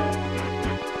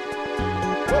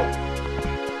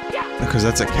 Because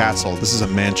that's a castle. This is a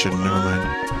mansion. Never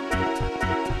mind.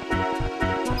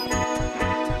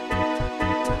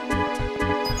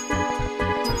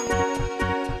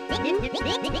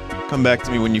 Come back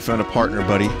to me when you found a partner,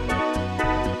 buddy.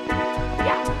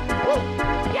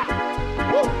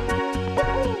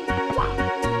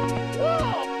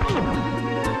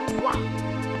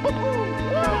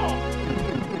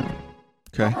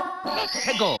 Okay.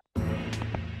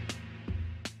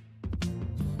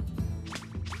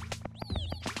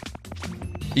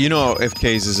 You know, if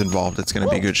Kaze is involved, it's gonna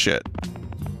be good shit.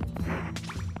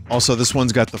 Also, this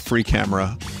one's got the free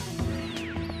camera,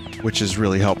 which is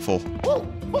really helpful.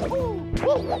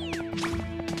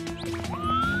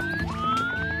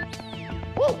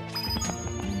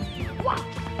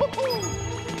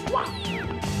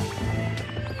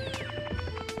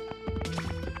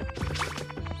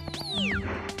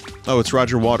 Oh, it's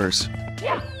Roger Waters.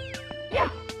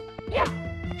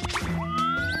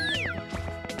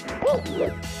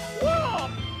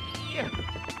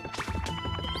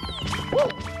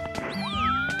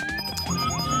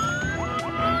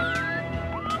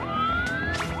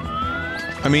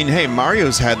 I mean, hey,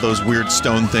 Mario's had those weird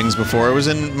stone things before. It was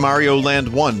in Mario Land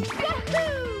 1.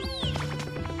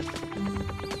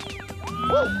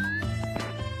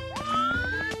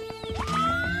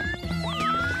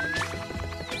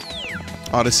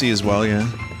 Odyssey as well, yeah.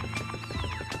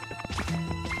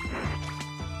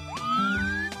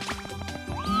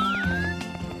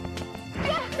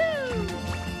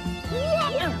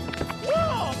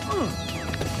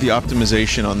 The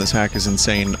optimization on this hack is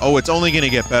insane. Oh, it's only gonna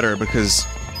get better because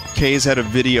Kaze had a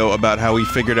video about how he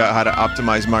figured out how to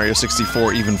optimize Mario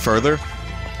 64 even further.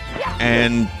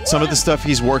 And some of the stuff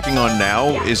he's working on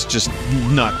now is just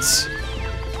nuts.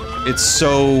 It's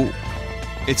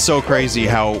so crazy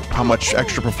how much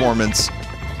extra performance.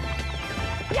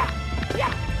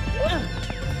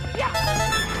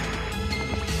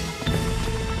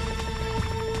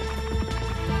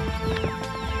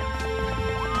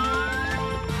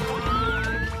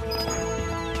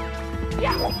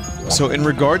 So in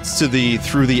regards to the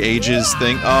Through the Ages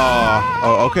thing,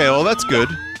 oh, okay, well that's good.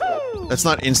 That's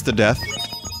not insta-death.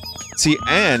 See,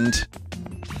 and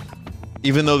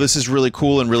even though this is really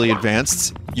cool and really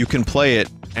advanced, you can play it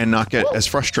and not get as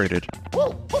frustrated.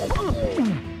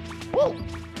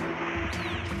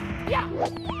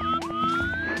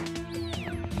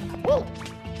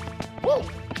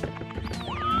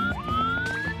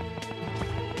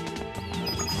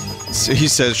 So he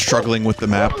says struggling with the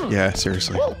map. Yeah,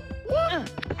 seriously.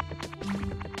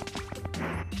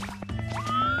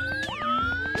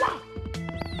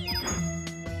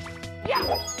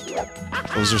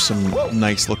 Those are some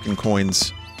nice looking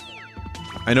coins.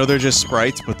 I know they're just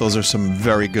sprites, but those are some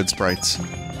very good sprites.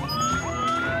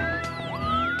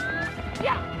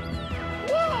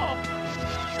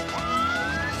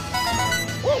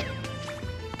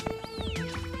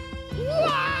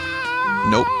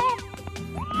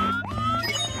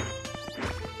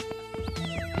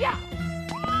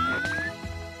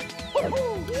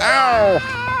 Ow!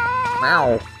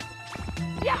 Ow.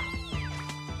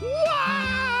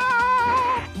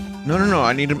 No, no, no,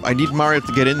 I need Mario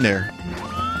to get in there.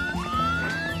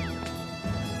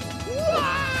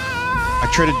 I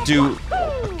try to do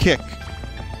a kick,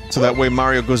 so that way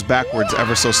Mario goes backwards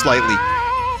ever so slightly.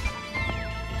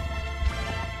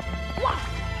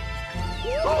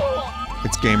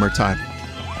 It's gamer time.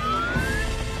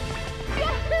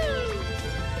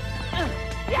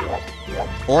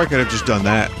 Or I could have just done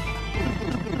that.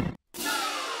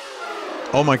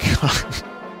 Oh my god.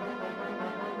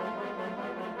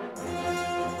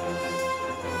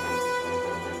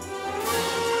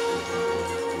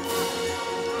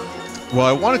 Well,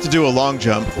 I wanted to do a long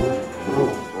jump.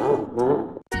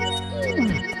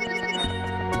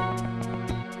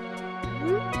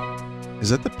 Is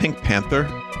that the Pink Panther?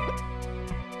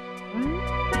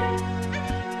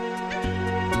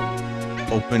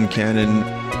 Open cannon,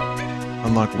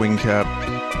 unlock wing cap,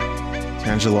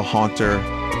 Tangela Haunter,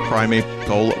 Primate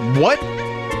Goal. What?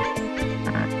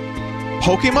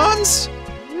 Pokemons?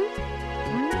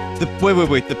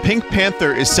 Wait. The Pink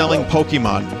Panther is selling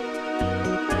Pokemon.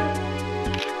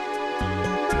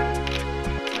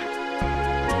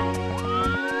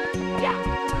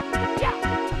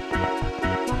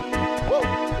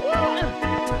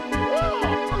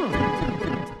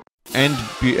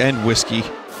 And whiskey.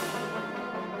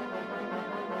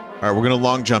 Alright, we're gonna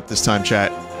long jump this time,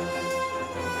 chat.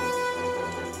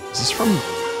 Is this from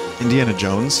Indiana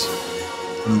Jones?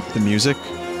 The music?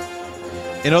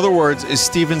 In other words, is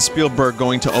Steven Spielberg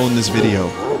going to own this video?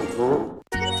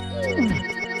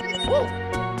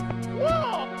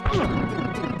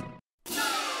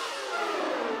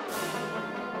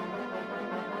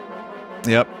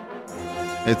 Yep.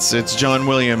 It's John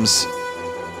Williams.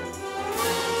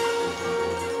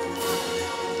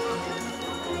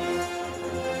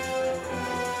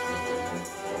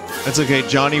 That's okay,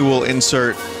 Johnny will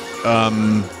insert,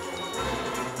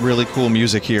 really cool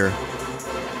music here.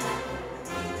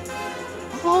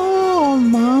 Oh,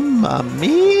 mamma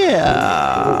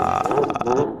mia!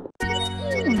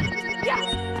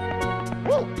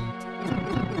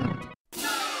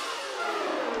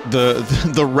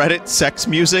 The Reddit sex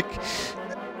music,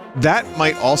 that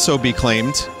might also be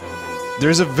claimed.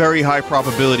 There's a very high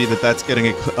probability that that's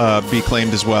getting be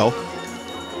claimed as well.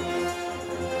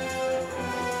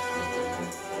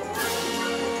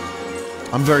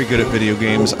 I'm very good at video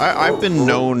games. I've been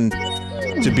known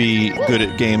to be good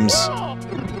at games.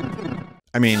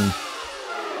 I mean...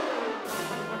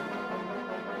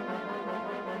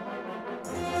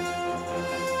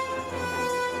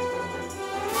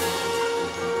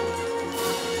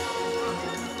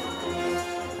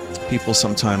 people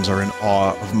sometimes are in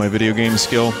awe of my video game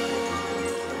skill.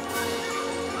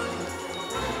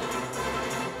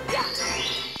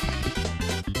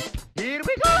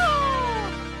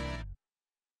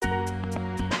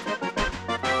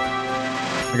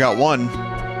 I got one.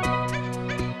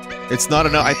 It's not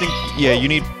enough. I think, yeah, you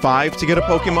need 5 to get a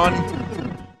Pokemon.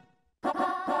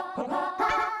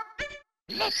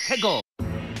 Let's go.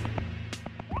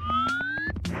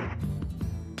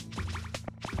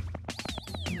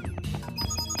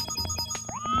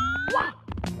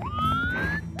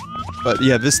 But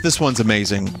yeah, this one's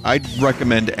amazing. I'd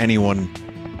recommend anyone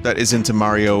that is into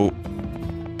Mario,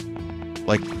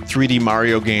 like 3D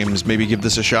Mario games, maybe give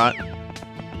this a shot.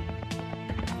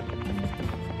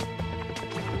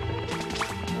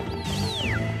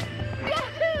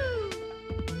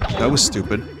 That was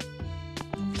stupid.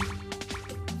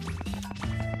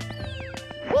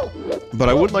 But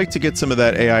I would like to get some of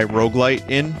that AI roguelite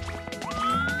in.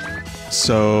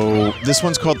 So, this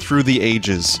one's called Through the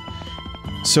Ages.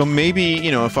 So maybe,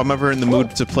 you know, if I'm ever in the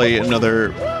mood to play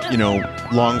another, you know,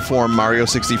 long-form Mario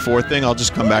 64 thing, I'll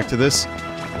just come back to this.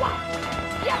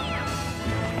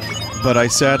 But I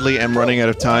sadly am running out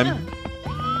of time.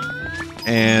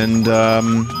 And,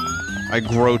 I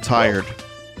grow tired.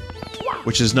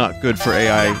 Which is not good for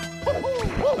AI,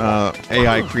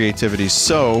 AI creativity.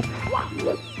 So,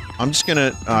 I'm just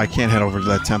gonna... I can't head over to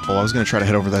that temple. I was gonna try to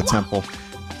head over to that temple.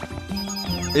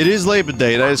 It is Labor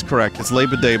Day, that is correct. It's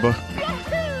Labor Day, but...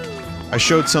 I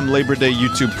showed some Labor Day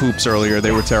YouTube poops earlier.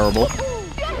 They were terrible.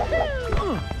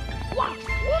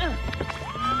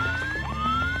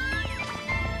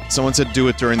 Someone said do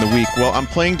it during the week. Well, I'm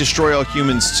playing Destroy All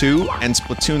Humans 2, and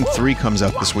Splatoon 3 comes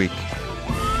out this week.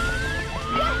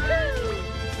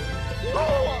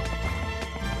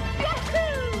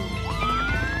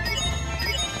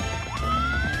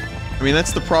 I mean,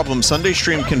 that's the problem. Sunday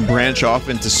stream can branch off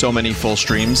into so many full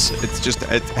streams. It's just,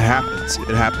 it happens.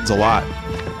 It happens a lot.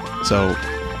 So,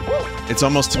 it's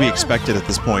almost to be expected at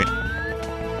this point.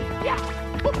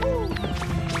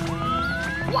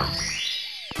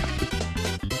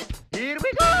 Here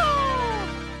we go!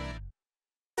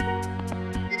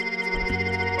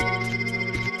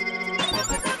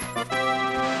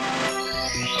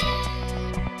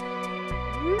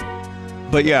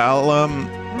 But yeah,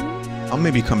 I'll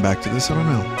maybe come back to this, I don't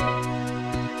know.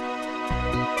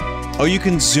 Oh, you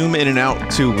can zoom in and out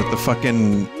too with the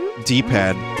fucking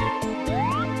D-pad.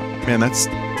 Man, that's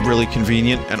really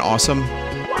convenient and awesome.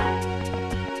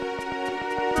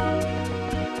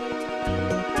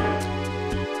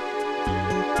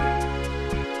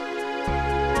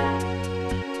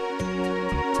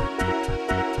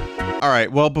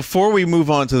 Alright, well, before we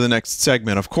move on to the next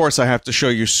segment, of course I have to show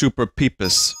you Super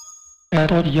Peepus.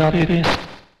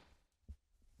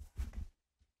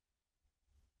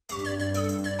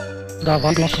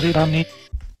 Давай до свидания.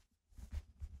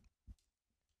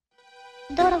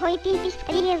 Дорогой пипис,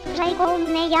 приезжай ко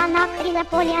мне, я накрыла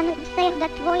поляну, всегда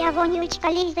твоя вонючка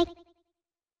лиза.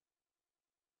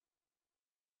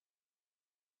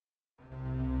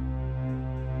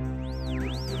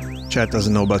 Chat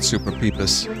doesn't know about Super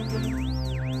Peepus.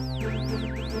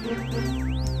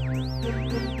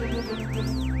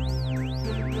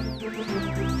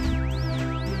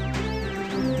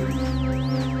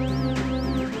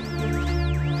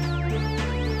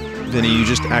 Vinny, you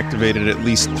just activated at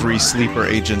least 3 sleeper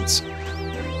agents.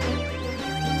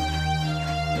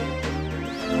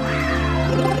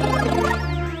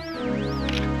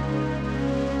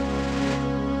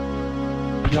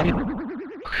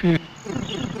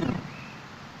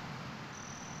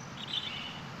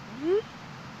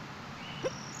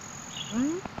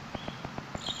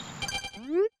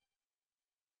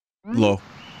 Low.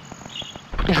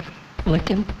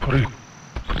 Licking.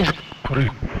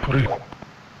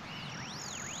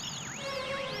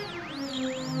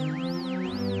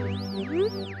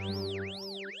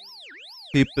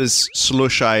 Peepus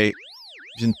slushai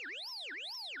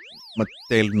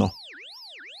materno.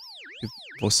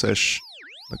 Vocês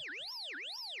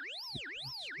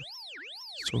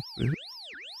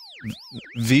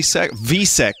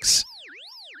V-sex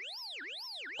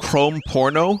Chrome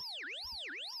porno.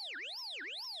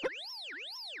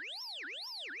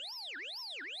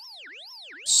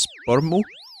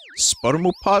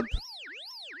 Spermopod.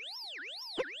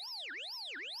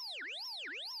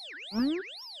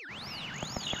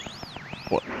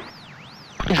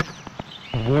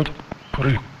 What?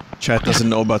 Chat doesn't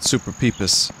know about Super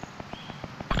Peepus.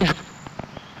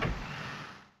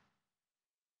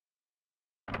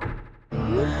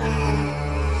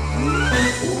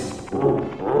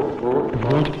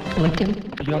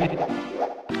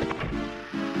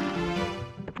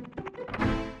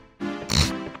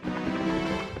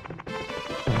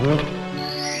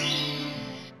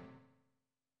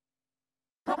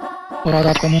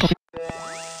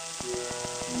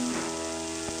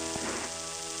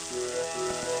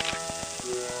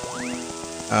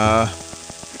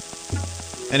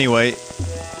 Anyway,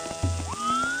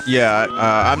 yeah,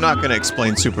 I'm not gonna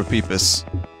explain Super Peepus.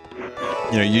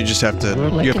 You know, you just have to,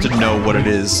 know what it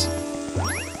is.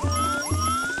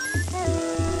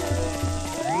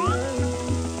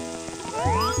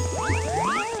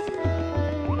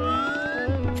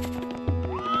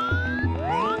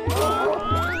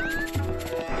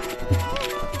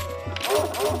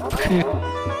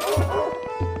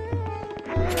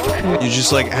 You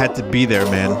just, like, had to be there,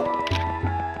 man.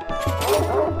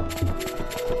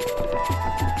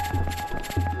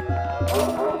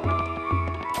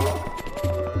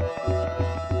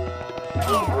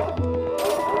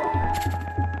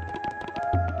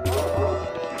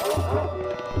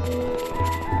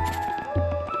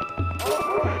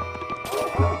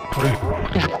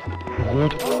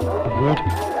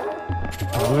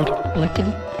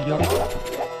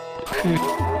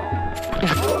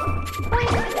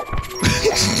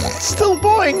 Still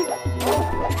boing.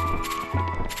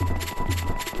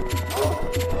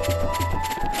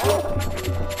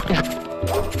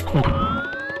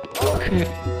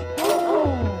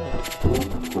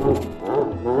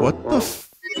 What the f...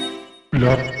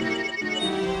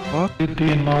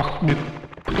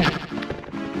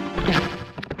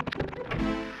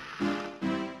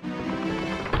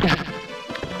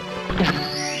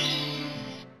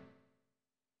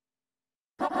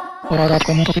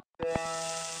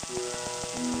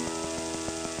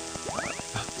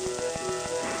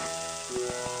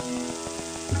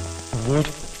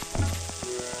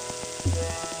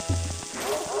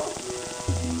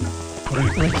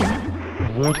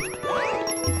 Fuck?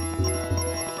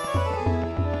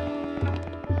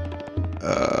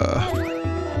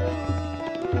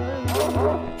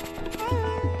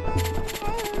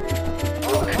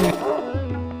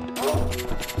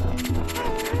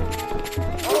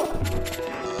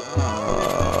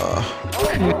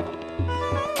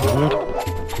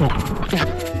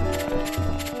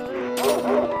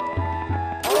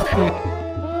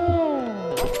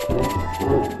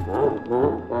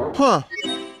 Huh.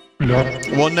 Ja.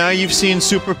 Well, now you've seen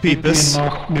Super Peepus.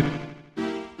 Nach mit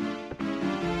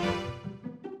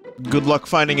Good luck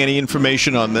finding any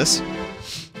information on this.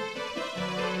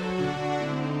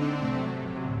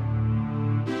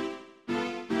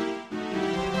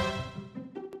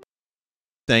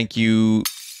 Thank you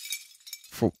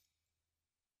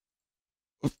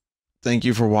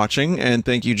for watching, and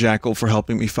thank you, Jackal, for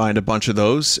helping me find a bunch of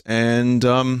those, and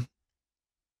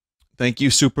thank you,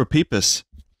 Super Peepus.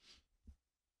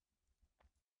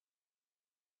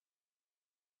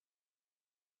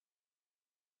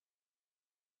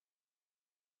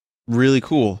 Really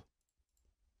cool.